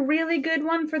have been a really good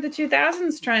one for the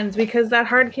 2000s trends, because that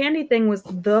Hard Candy thing was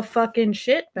the fucking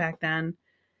shit back then.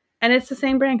 And it's the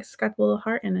same brand because it's got the little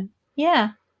heart in it.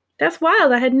 Yeah. That's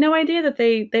wild. I had no idea that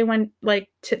they went like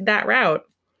to that route.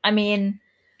 I mean,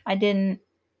 I didn't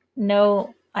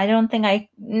know. I don't think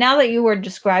now that you were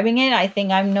describing it, I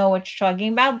think I know what you're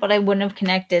talking about, but I wouldn't have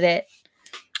connected it.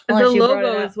 The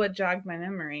logo is what jogged my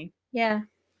memory. Yeah.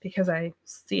 Because I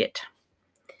see it.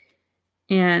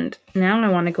 And now I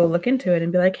want to go look into it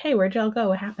and be like, hey, where'd y'all go?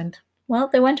 What happened? Well,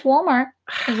 they went to Walmart.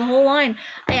 There's a whole line.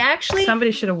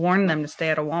 Somebody should have warned them to stay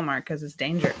out of Walmart, because it's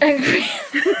dangerous.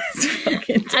 It's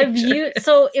fucking dangerous.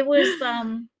 So it was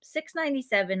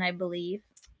 $6.97, I believe.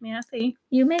 May I see?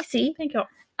 You may see. Thank you.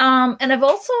 And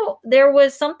there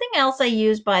was something else I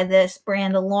used by this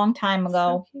brand a long time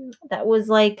ago. So cute. That was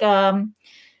like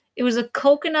it was a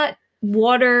coconut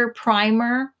water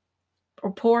primer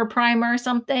or pore primer or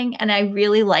something, and I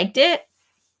really liked it.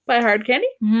 By Hard Candy?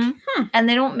 Mm-hmm. And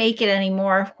they don't make it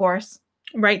anymore, of course.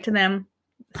 Write to them.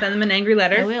 Send them an angry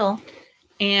letter. I will.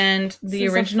 And the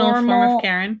original form of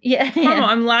Karen. Yeah.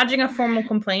 I'm lodging a formal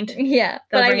complaint. Yeah.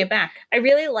 They'll bring it back. I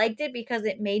really liked it because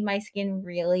it made my skin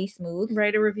really smooth.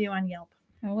 Write a review on Yelp.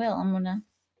 I will. I'm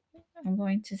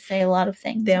going to say a lot of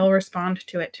things. They'll respond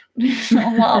to it.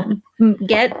 Well,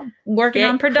 get working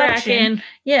on production. Cracking.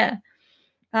 Yeah.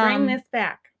 Bring this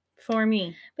back for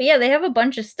me. But yeah, they have a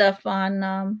bunch of stuff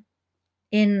on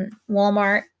in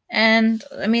Walmart, and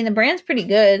I mean the brand's pretty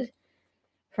good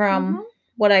from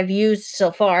what I've used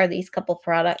so far. These couple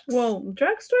products. Well,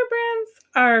 drugstore brands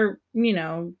are, they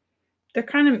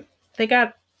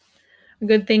got a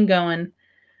good thing going.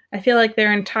 I feel like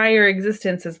their entire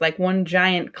existence is like one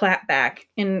giant clapback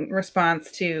in response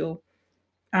to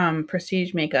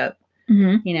prestige makeup,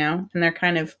 and they're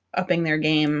kind of upping their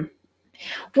game.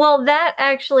 Well, that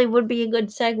actually would be a good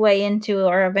segue into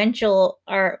we're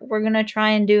going to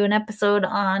try and do an episode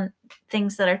on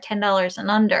things that are $10 and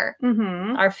under.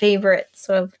 Mm-hmm. Our favorites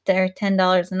of their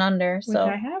 $10 and under. Which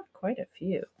I have quite a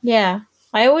few. Yeah.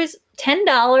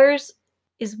 $10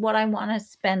 is what I want to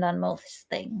spend on most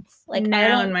things. Like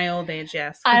now in my old age,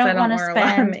 yes. I don't want to wear spend.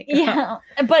 A lot of makeup. Yeah.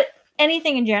 But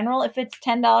anything in general, if it's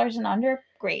 $10 and under,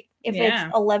 great. If it's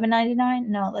 $11.99,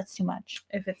 no, that's too much.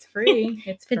 If it's free,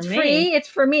 it's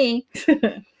for me.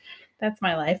 That's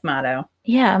my life motto.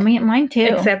 Yeah, mine too.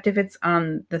 Except if it's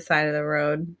on the side of the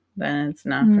road, then it's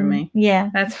not for me. Yeah.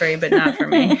 That's free, but not for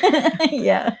me.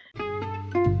 Yeah.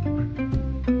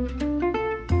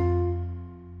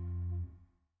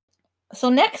 So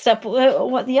next up,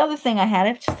 what the other thing I had,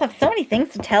 I just have so many things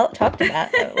to talk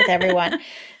about with everyone.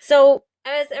 So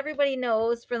as everybody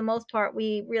knows, for the most part,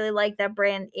 we really like that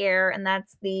brand Air, and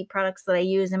that's the products that I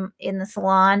use in the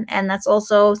salon. And that's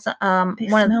also they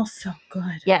smell so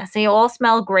good. Yes, they all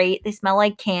smell great. They smell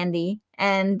like candy,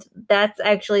 and that's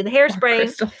actually the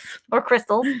hairspray or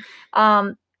crystals.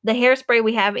 The hairspray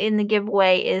we have in the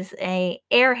giveaway is a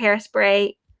Air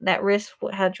hairspray that Riss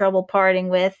had trouble parting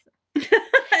with.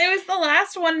 It was the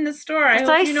last one in the store. That's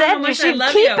what I said. You should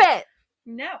keep it.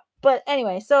 No. But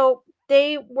anyway, so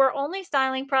they were only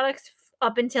styling products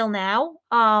up until now.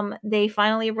 They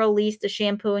finally released a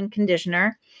shampoo and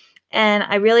conditioner, and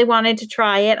I really wanted to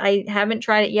try it. I haven't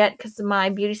tried it yet because my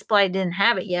beauty supply didn't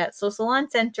have it yet. So Salon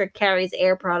Centric carries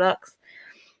Air products.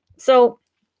 So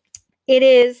it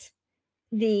is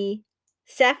the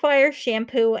Sapphire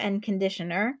shampoo and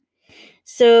conditioner.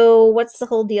 So what's the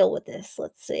whole deal with this?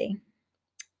 Let's see.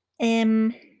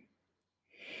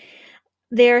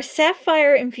 Their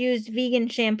sapphire-infused vegan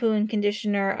shampoo and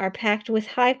conditioner are packed with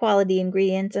high-quality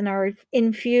ingredients and are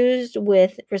infused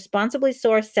with responsibly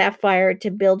sourced sapphire to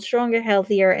build stronger,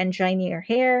 healthier, and shinier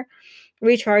hair,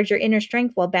 recharge your inner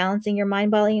strength while balancing your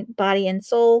mind, body, and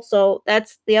soul. So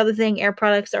that's the other thing. Air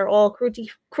products are all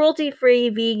cruelty-free,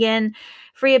 vegan,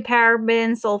 free of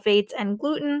parabens, sulfates, and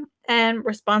gluten, and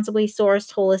responsibly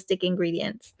sourced holistic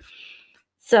ingredients.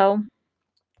 So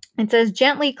it says,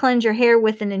 gently cleanse your hair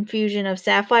with an infusion of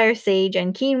sapphire, sage,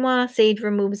 and quinoa. Sage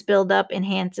removes buildup,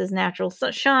 enhances natural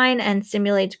shine, and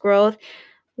stimulates growth,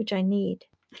 which I need.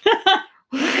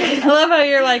 I love how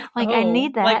you're like, I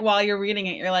need that. Like while you're reading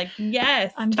it, you're like,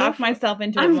 yes, talk myself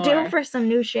into it I'm more. due for some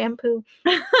new shampoo.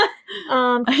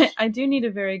 I do need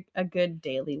a good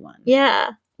daily one. Yeah,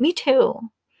 me too.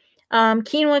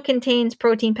 Quinoa contains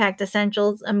protein-packed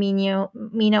essentials,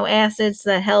 amino acids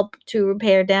that help to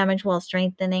repair damage while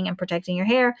strengthening and protecting your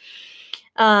hair.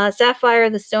 Sapphire,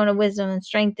 the stone of wisdom and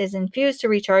strength, is infused to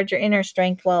recharge your inner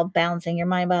strength while balancing your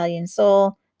mind, body, and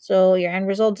soul. So your end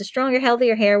result is stronger,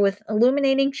 healthier hair with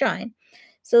illuminating shine.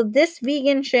 So this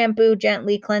vegan shampoo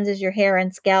gently cleanses your hair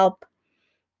and scalp.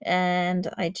 And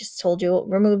I just told you, it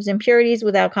removes impurities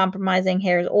without compromising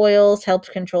hair's oils, helps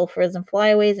control frizz and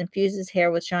flyaways, infuses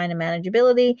hair with shine and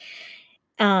manageability,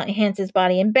 enhances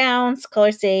body and bounce,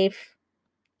 color safe,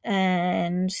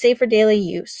 and safe for daily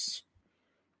use.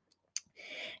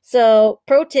 So,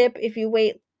 pro tip, if you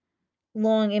wait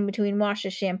long in between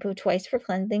washes, shampoo twice for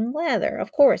cleansing lather.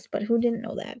 Of course, but who didn't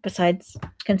know that besides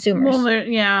consumers?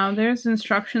 Well, there's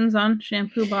instructions on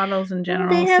shampoo bottles in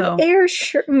general. They have Air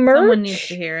merch. Someone needs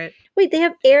to hear it. Wait, they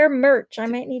have Air merch. I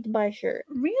might need to buy a shirt.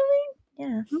 Really?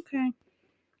 Yeah. Okay.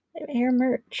 They have Air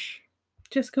merch.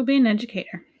 Just go be an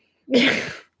educator.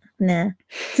 Nah.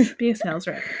 Be a sales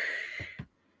rep.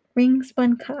 Ring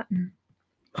spun cotton.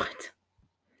 What?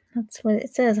 That's what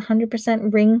it says.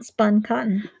 100% ring spun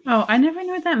cotton. Oh, I never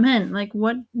knew what that meant. Like,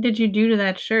 what did you do to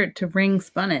that shirt to ring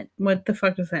spun it? What the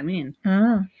fuck does that mean?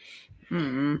 Oh.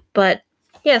 But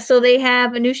yeah, so they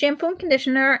have a new shampoo and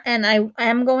conditioner, and I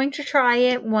am going to try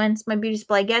it once my beauty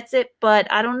supply gets it. But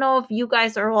I don't know if you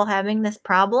guys are all having this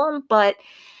problem, but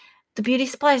the beauty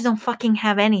supplies don't fucking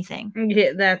have anything.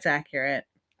 Yeah, that's accurate.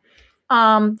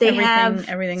 They have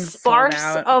everything's sparse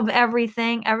of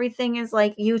everything. Everything is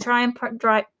like, you try and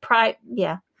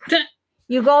yeah.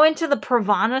 You go into the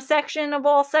Pravana section of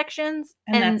all sections,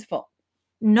 and that's full.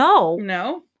 No,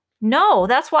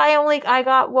 that's why I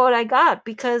got what I got,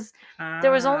 because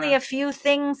there was only a few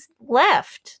things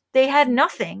left. They had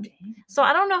nothing. So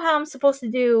I don't know how I'm supposed to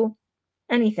do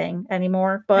anything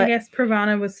anymore. But I guess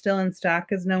Pravana was still in stock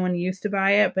because no one used to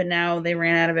buy it, but now they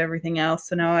ran out of everything else,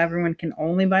 so now everyone can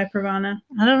only buy Pravana.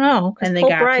 I don't know, and they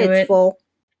got to it. Full.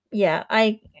 Yeah,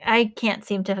 I can't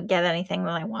seem to get anything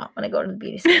that I want when I go to the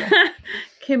beauty store.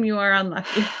 Kim, you are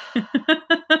unlucky.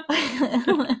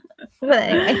 But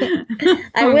anyway,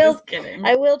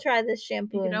 I will try this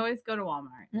shampoo. You can always go to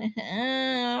Walmart.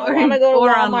 I want to go to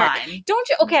Walmart. Online. Don't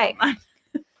you? Okay.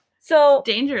 So it's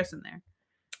dangerous in there.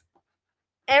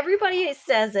 Everybody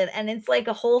says it, and it's like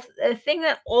a thing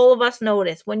that all of us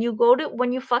notice. When you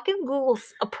fucking Google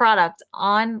a product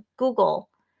on Google,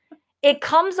 it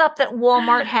comes up that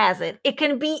Walmart has it. It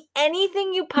can be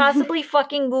anything you possibly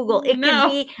fucking Google.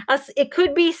 It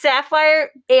could be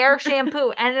Sapphire Air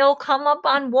shampoo, and it'll come up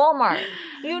on Walmart.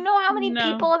 You know how many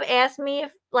people have asked me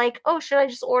if, like, oh, should I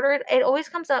just order it? It always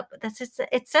comes up.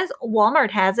 It says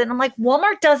Walmart has it. And I'm like,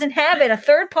 Walmart doesn't have it. A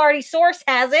third-party source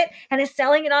has it and is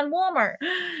selling it on Walmart.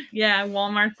 Yeah,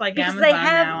 Walmart's like because Amazon they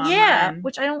have, now. Yeah, online.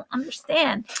 Which I don't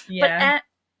understand. Yeah.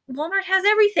 But Walmart has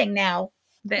everything now.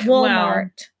 Walmart. Well,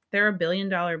 they're a $1 billion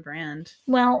brand.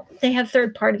 Well, they have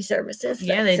third-party services.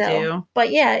 Yeah, they do. But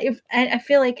yeah, I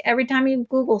feel like every time you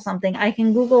Google something, I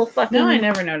can Google fucking. No, I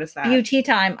never noticed that. Beauty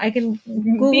time. I can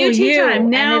Google Beauty time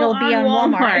now, and it'll be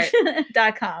on Walmart.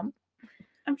 .com.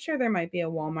 I'm sure there might be a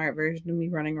Walmart version of me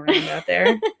running around out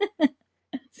there.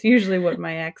 It's usually what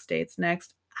my ex dates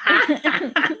next.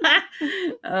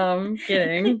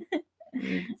 Kidding.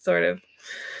 Sort of.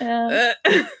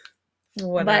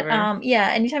 Whatever. But yeah,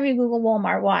 anytime you Google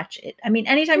Walmart, watch it. I mean,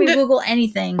 anytime you Google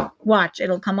anything, watch.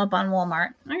 It'll come up on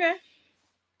Walmart. Okay.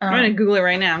 I'm going to Google it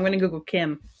right now. I'm going to Google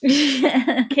Kim.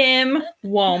 Kim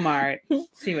Walmart.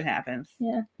 See what happens.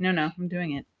 Yeah. No, I'm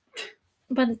doing it.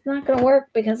 But it's not going to work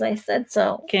because I said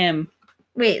so. Kim.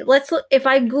 Wait, let's look. If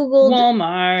I Googled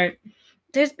Walmart.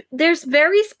 There's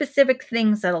very specific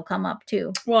things that'll come up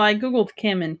too. Well, I Googled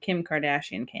Kim and Kim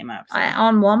Kardashian came up. So.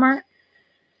 On Walmart?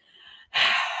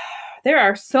 There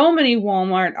are so many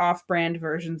Walmart off-brand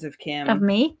versions of Kim. Of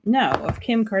me? No, of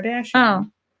Kim Kardashian. Oh.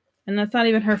 And that's not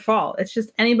even her fault. It's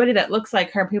just anybody that looks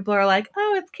like her, people are like,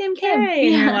 oh, it's Kim K. Yeah.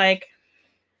 And you're like,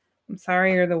 I'm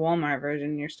sorry you're the Walmart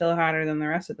version. You're still hotter than the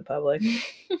rest of the public.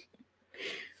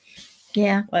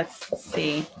 Yeah. Let's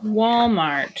see.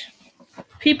 Walmart.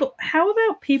 People. How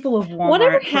about people of Walmart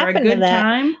Whatever for happened a good to that?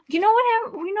 time? You know what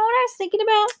happened? You know what I was thinking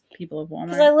about? People of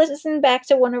Because I Walmart. listened back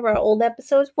to one of our old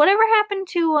episodes. Whatever happened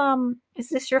to Is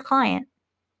This Your Client?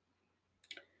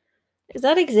 Does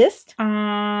that exist?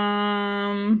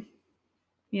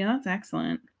 Yeah, that's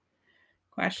excellent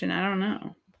question. I don't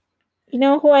know. You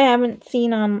know who I haven't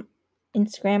seen on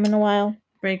Instagram in a while?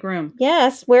 Break room.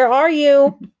 Yes. Where are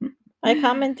you? I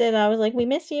commented. I was like, we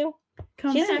miss you.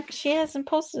 Come back. She hasn't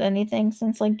posted anything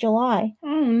since like July.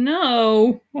 Oh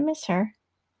no. I miss her.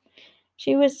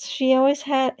 She always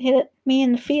hit me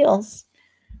in the feels.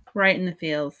 Right in the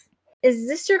feels. Is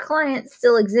This Your Client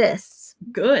still exists?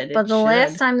 Good. But the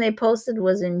last time they posted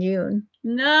was in June.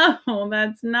 No,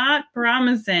 that's not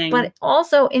promising. But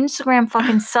also, Instagram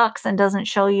fucking sucks and doesn't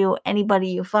show you anybody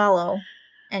you follow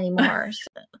anymore.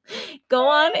 So go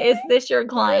on Is This Your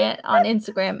Client on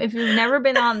Instagram. If you've never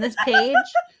been on this page,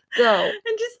 go.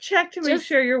 And just check to make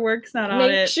sure your work's not on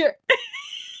Make it. sure.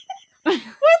 What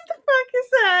the fuck is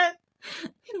that?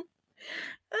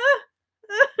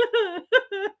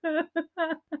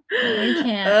 I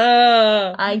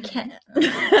can't. I can't.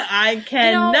 I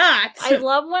cannot. I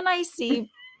love when I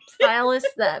see stylists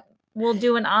that will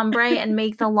do an ombre and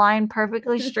make the line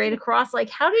perfectly straight across. Like,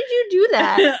 how did you do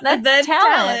that? That's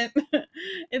talent.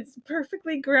 It's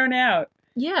perfectly grown out.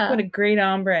 Yeah. What a great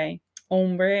ombre.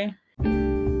 Ombre.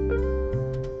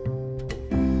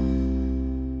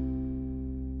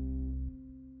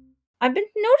 I've been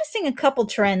noticing a couple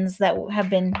trends that have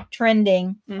been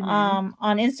trending on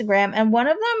Instagram, and one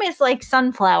of them is like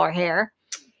sunflower hair.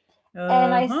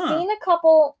 And I've seen a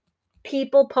couple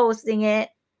people posting it,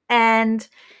 and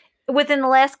within the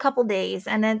last couple days,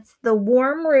 and it's the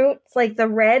warm roots, like the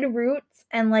red roots,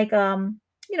 and like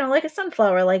like a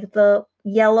sunflower, like the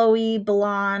yellowy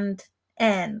blonde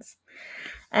ends.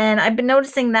 And I've been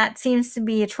noticing that seems to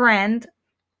be a trend.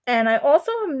 And I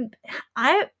also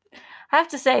I have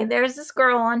to say, there's this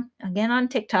girl on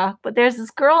TikTok, but there's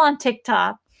this girl on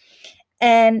TikTok,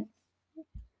 and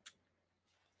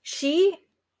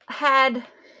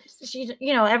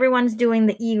everyone's doing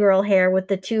the e-girl hair with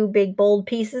the two big bold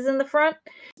pieces in the front.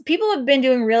 People have been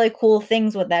doing really cool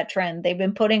things with that trend. They've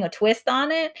been putting a twist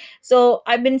on it. So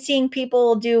I've been seeing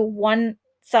people do one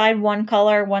side one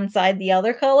color, one side the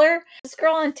other color. This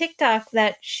girl on TikTok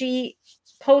that she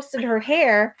posted her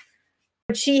hair,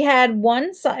 she had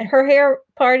one side, her hair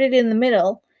parted in the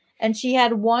middle, and she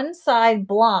had one side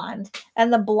blonde,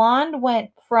 and the blonde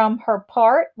went from her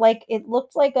part, like it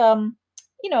looked like it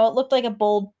looked like a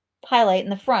bold highlight in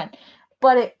the front,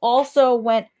 but it also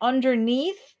went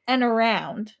underneath and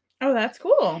around. Oh, that's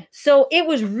cool. So it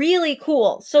was really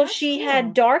cool. So she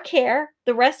had dark hair,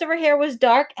 the rest of her hair was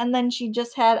dark, and then she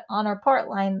just had on her part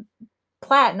line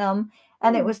platinum,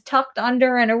 and it was tucked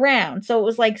under and around. So it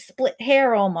was like split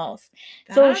hair almost.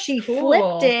 So if she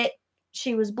flipped it,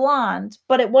 she was blonde,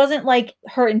 but it wasn't like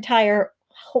her entire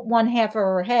one half of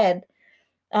her head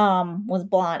was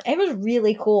blonde. It was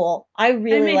really cool. I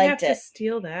really liked it. I may have to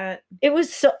steal that. It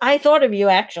was I thought of you,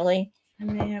 actually. I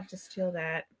may have to steal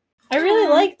that. I really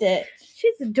liked it.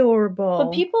 She's adorable.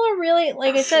 But people are really,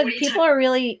 like I said, people are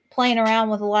really playing around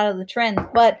with a lot of the trends.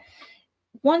 But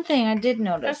one thing I did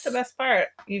notice. That's the best part.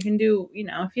 You can do,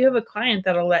 if you have a client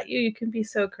that'll let you, you can be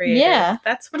so creative. Yeah.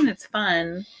 That's when it's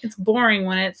fun. It's boring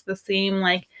when it's the same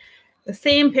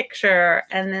picture,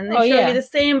 and then they show you the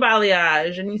same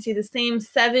balayage, and you see the same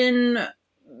 7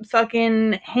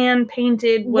 fucking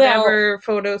hand-painted whatever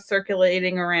photos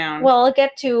circulating around. Well, I'll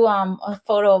get to a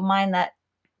photo of mine that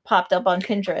popped up on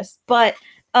Pinterest. But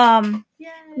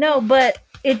no, but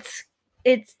it's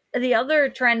the other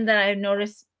trend that I've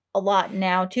noticed a lot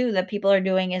now too that people are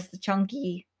doing is the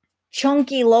chunky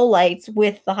lowlights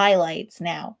with the highlights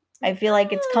now. I feel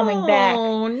like it's coming back.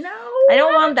 Oh no. I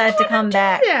don't want that to come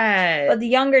back. That. But the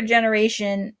younger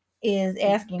generation is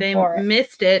asking for it. They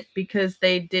missed it because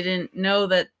they didn't know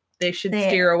that they should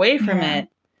steer away from it.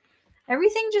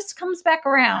 Everything just comes back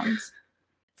around.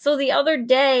 So the other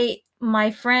day,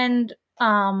 my friend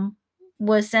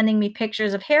was sending me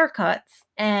pictures of haircuts,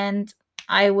 and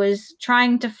I was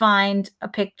trying to find a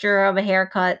picture of a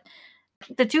haircut.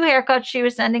 The 2 haircuts she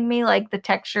was sending me, like the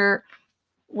texture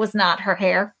was not her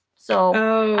hair. So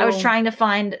I was trying to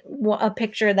find a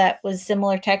picture that was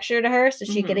similar texture to her so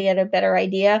she could get a better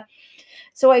idea.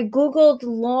 So I Googled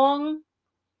long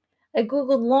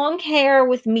hair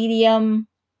with medium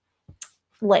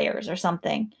layers or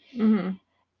something. And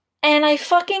I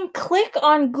fucking click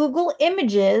on Google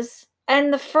Images,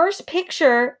 and the first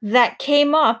picture that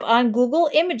came up on Google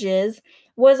Images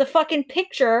was a fucking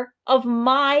picture of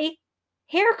my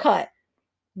haircut.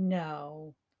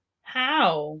 No.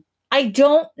 How? I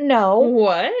don't know.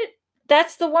 What?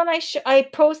 That's the one I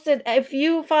posted. If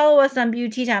you follow us on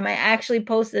Beauty Time, I actually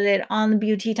posted it on the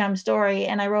Beauty Time story,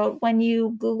 and I wrote, when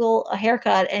you Google a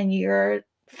haircut and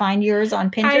find yours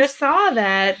on Pinterest. I saw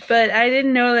that, but I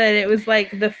didn't know that it was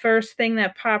like the first thing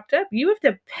that popped up. You have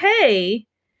to pay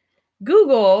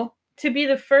Google to be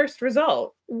the first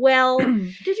result. Well,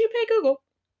 did you pay Google?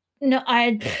 No,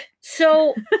 I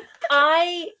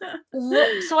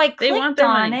clicked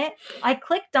on it. I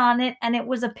clicked on it, and it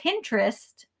was a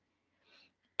Pinterest.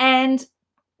 And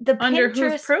the under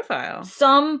Pinterest, whose profile?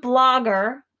 Some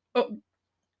blogger.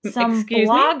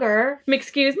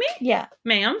 Excuse me? Yeah.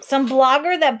 Ma'am? Some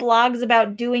blogger that blogs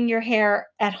about doing your hair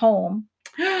at home.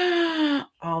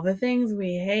 All the things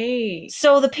we hate.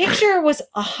 So the picture was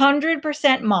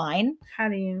 100% mine. How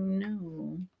do you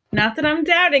know? Not that I'm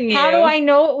doubting you. How do I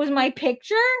know it was my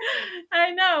picture?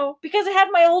 I know. Because I had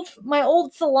my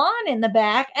old salon in the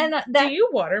back. And do you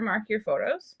watermark your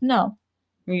photos? No.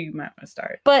 You might want to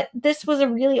start. But this was a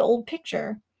really old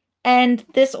picture. And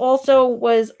this also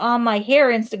was on my hair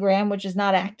Instagram, which is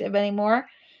not active anymore.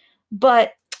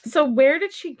 But so where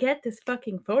did she get this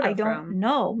fucking photo from? I don't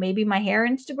know. Maybe my hair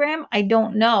Instagram? I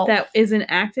don't know. That isn't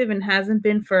active and hasn't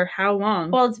been for how long?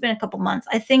 Well, it's been a couple months.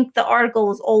 I think the article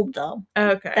was old, though.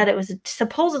 Okay. That it was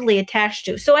supposedly attached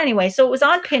to. So anyway, so it was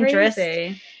on Pinterest.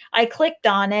 Crazy. I clicked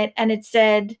on it, and it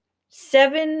said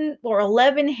 7 or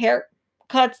 11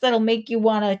 haircuts that'll make you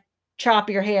want to chop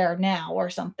your hair now or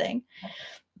something.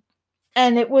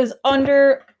 And it was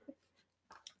under...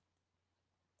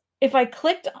 If I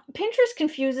clicked... Pinterest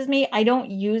confuses me. I don't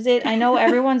use it. I know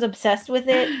everyone's obsessed with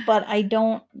it, but I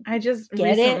don't I just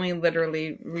recently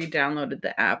literally re-downloaded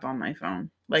the app on my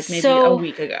phone. Like maybe a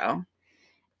week ago.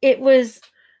 It was...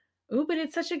 Ooh, but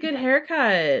it's such a good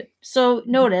haircut. So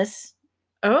notice...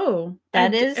 Oh. I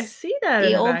see that the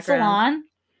in the old background. Salon.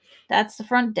 That's the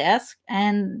front desk.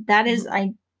 And that is...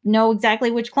 I know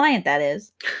exactly which client that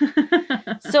is.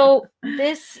 So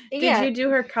this... Did you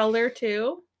do her color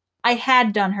too? I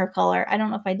had done her color. I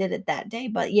don't know if I did it that day,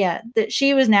 but yeah,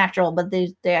 she was natural, but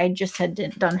I just had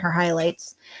done her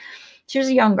highlights. She was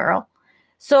a young girl.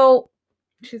 So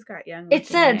she's got young. It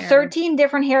said hair. 13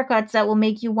 different haircuts that will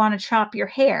make you want to chop your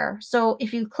hair. So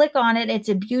if you click on it, it's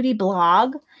a beauty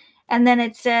blog. And then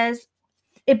it says,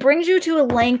 it brings you to a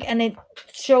link, and it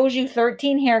shows you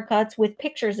 13 haircuts with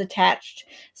pictures attached.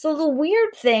 So the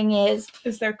weird thing is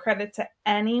there credit to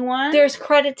anyone? There's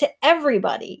credit to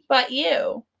everybody. But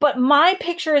you. But my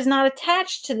picture is not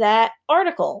attached to that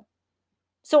article.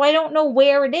 So I don't know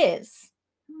where it is.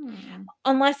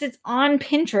 Unless it's on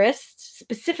Pinterest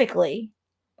specifically.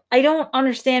 I don't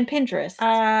understand Pinterest.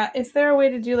 Is there a way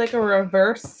to do like a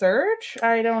reverse search?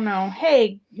 I don't know.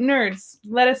 Hey, nerds,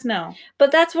 let us know.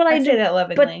 But that's what I do. Say that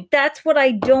lovingly. But that's what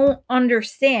I don't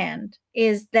understand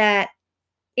is that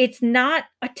it's not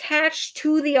attached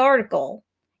to the article.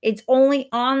 It's only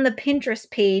on the Pinterest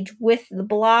page with the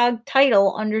blog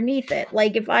title underneath it.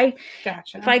 Like if I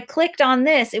clicked on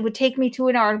this, it would take me to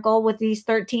an article with these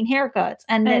 13 haircuts.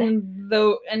 And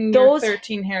those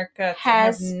 13 haircuts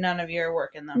have none of your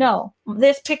work in them. No,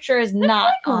 this picture is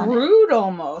not like rude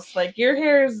almost. Like your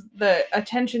hair's the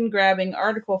attention grabbing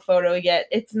article photo, yet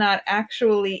it's not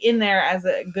actually in there as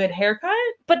a good haircut.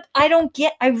 But I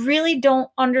really don't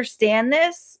understand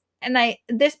this. And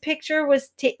this picture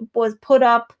was put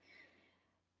up.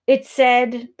 It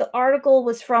said the article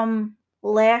was from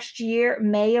last year,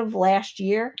 May of last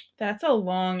year. That's a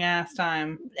long ass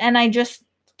time. And I just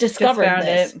discovered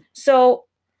this. So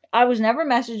I was never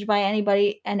messaged by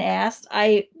anybody and asked.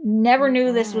 I never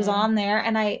knew this was on there.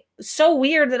 And so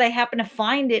weird that I happened to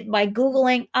find it by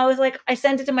Googling. I was like, I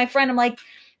sent it to my friend. I'm like,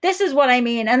 this is what I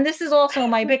mean. And this is also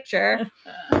my picture.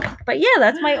 But yeah,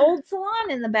 that's my old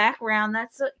salon in the background.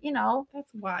 That's,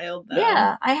 That's wild, though.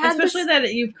 Yeah. Especially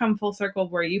that you've come full circle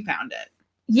where you found it.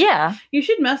 Yeah. You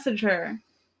should message her.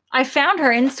 I found her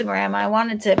Instagram. I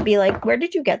wanted to be like, where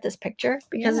did you get this picture?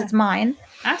 Because Yeah. it's mine.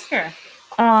 Ask her.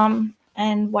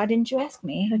 And why didn't you ask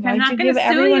me? Like, Why'd I'm not you going to give sue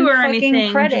everyone you or fucking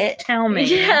anything. credit? Just tell me.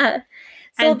 Yeah.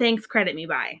 So, And thanks, credit me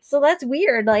by. So that's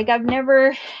weird. Like, I've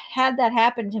never had that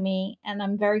happen to me, and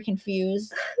I'm very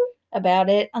confused about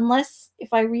it. Unless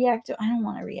if I reactivate, I don't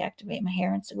want to reactivate my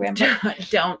hair Instagram, but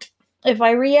Don't. if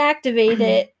I reactivate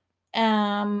it,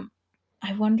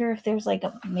 I wonder if there's like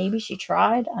maybe she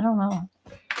tried. I don't know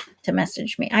to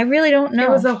message me. I really don't know.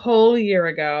 It was a whole year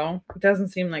ago. It doesn't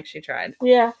seem like she tried.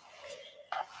 Yeah.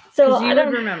 So Because you I don't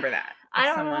would remember that.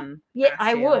 I don't know. Yeah,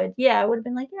 I would. Yeah, I would have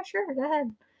been like, yeah, sure, go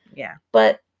ahead. Yeah.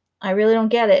 But I really don't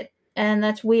get it. And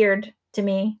that's weird to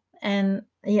me. And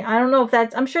yeah, I don't know if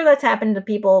I'm sure that's happened to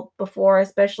people before,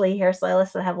 especially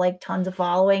hairstylists that have like tons of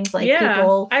followings. Like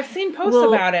people I've seen posts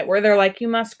about it where they're like, you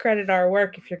must credit our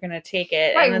work if you're going to take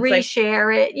it. Right, and it's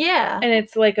reshare it. Yeah. And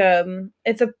it's like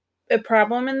it's a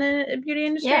problem in the beauty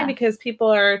industry because people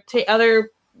are other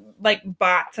like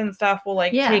bots and stuff will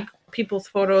like take people's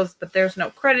photos, but there's no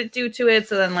credit due to it.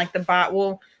 So then like the bot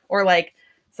will, or like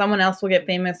someone else will get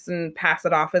famous and pass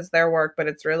it off as their work, but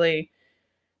it's really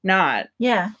not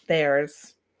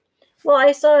theirs. Well,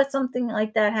 I saw something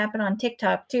like that happen on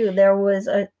TikTok too. There was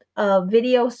a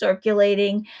video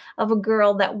circulating of a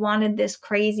girl that wanted this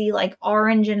crazy like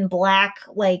orange and black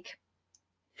like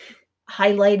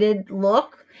highlighted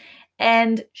look,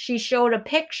 and she showed a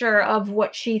picture of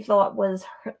what she thought was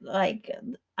her, like,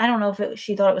 I don't know if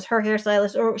she thought it was her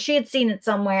hairstylist or she had seen it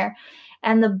somewhere,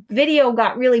 and the video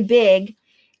got really big,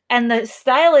 and the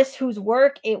stylist whose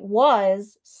work it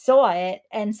was saw it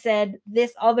and said,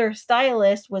 this other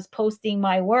stylist was posting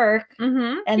my work,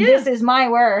 and this is my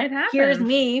work. Here's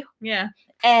me. Yeah.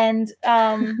 And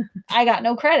I got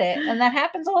no credit, and that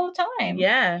happens all the time.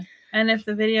 Yeah. And if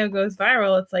the video goes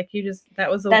viral, it's like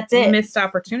that was a missed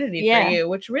opportunity for you,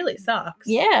 which really sucks.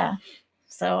 Yeah.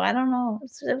 So I don't know.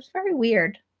 It was very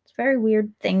weird. It's a very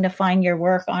weird thing to find your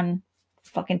work on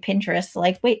fucking Pinterest.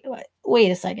 Like, wait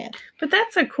a second. But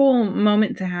that's a cool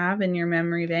moment to have in your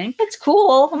memory bank. It's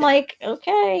cool. I'm like,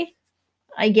 okay,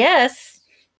 I guess.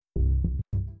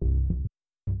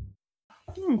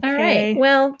 Okay. All right.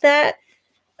 Well, that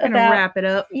about wrap it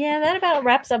up. Yeah, that about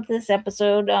wraps up this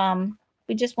episode.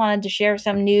 We just wanted to share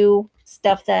some new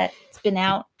stuff that's been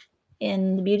out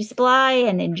in the beauty supply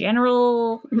and in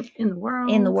general in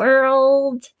the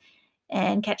world,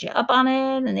 and catch you up on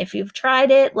it. And if you've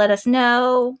tried it, let us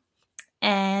know.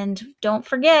 And don't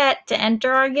forget to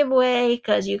enter our giveaway,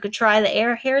 because you could try the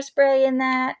hairspray in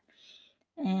that.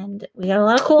 And we got a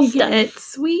lot of cool stuff. Get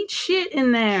sweet shit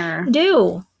in there.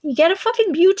 You get a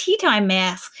fucking Beauty Time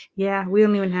mask. Yeah, we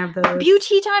don't even have those.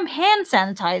 Beauty Time hand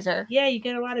sanitizer. Yeah, you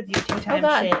get a lot of Beauty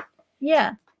Time shit.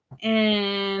 Yeah.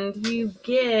 And you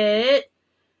get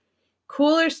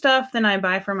cooler stuff than I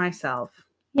buy for myself.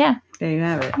 Yeah. There you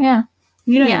have it. Yeah.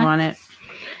 You know you want it.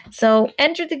 So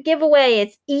enter the giveaway.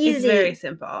 It's easy. It's very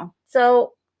simple.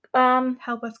 So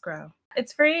help us grow.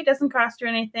 It's free. It doesn't cost you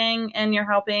anything. And you're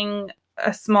helping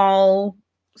a small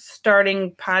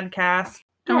starting podcast.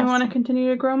 And we want to continue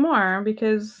to grow more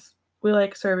because we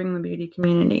like serving the beauty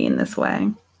community in this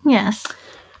way. Yes.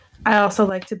 I also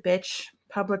like to bitch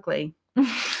publicly. And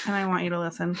I want you to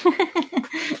listen.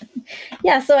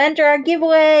 Yeah, so enter our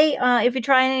giveaway. If you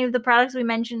try any of the products we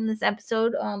mentioned in this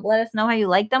episode, let us know how you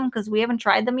like them, because we haven't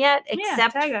tried them yet.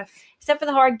 Except for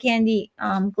the hard candy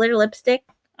glitter lipstick.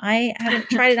 I haven't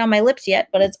tried it on my lips yet,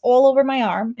 but it's all over my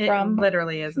arm. It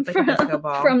literally is. It's like a disco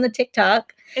ball. From the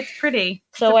TikTok. It's pretty.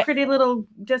 So it's a pretty little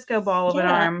disco ball of an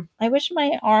arm. I wish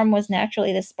my arm was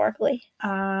naturally this sparkly.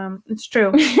 It's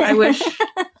true. I wish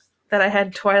that I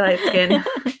had Twilight skin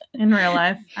in real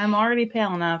life. I'm already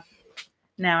pale enough.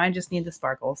 Now I just need the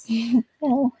sparkles to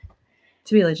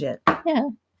be legit. Yeah.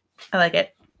 I like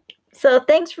it. So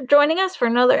thanks for joining us for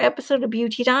another episode of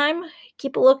Beauty Time.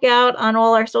 Keep a lookout on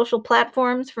all our social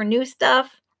platforms for new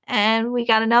stuff. And we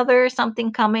got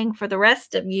something coming for the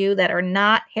rest of you that are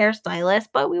not hairstylists,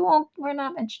 but we're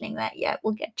not mentioning that yet.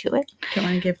 We'll get to it. Don't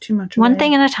want to give too much away. One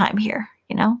thing at a time here,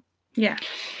 Yeah.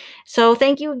 So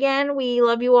thank you again. We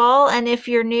love you all. And if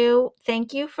you're new,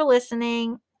 thank you for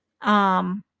listening.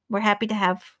 We're happy to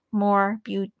have more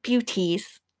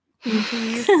beauties.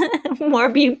 More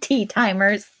beauty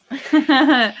timers.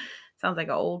 Sounds like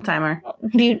an old timer.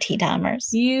 Beauty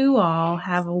timers. You all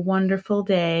have a wonderful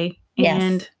day. Yes.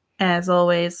 And as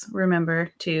always, remember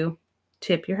to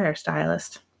tip your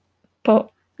hairstylist.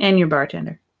 And your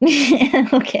bartender.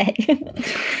 Okay.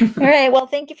 All right. Well,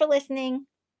 thank you for listening.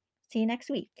 See you next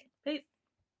week. Peace.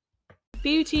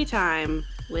 Beauty Time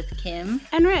with Kim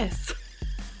and Riss.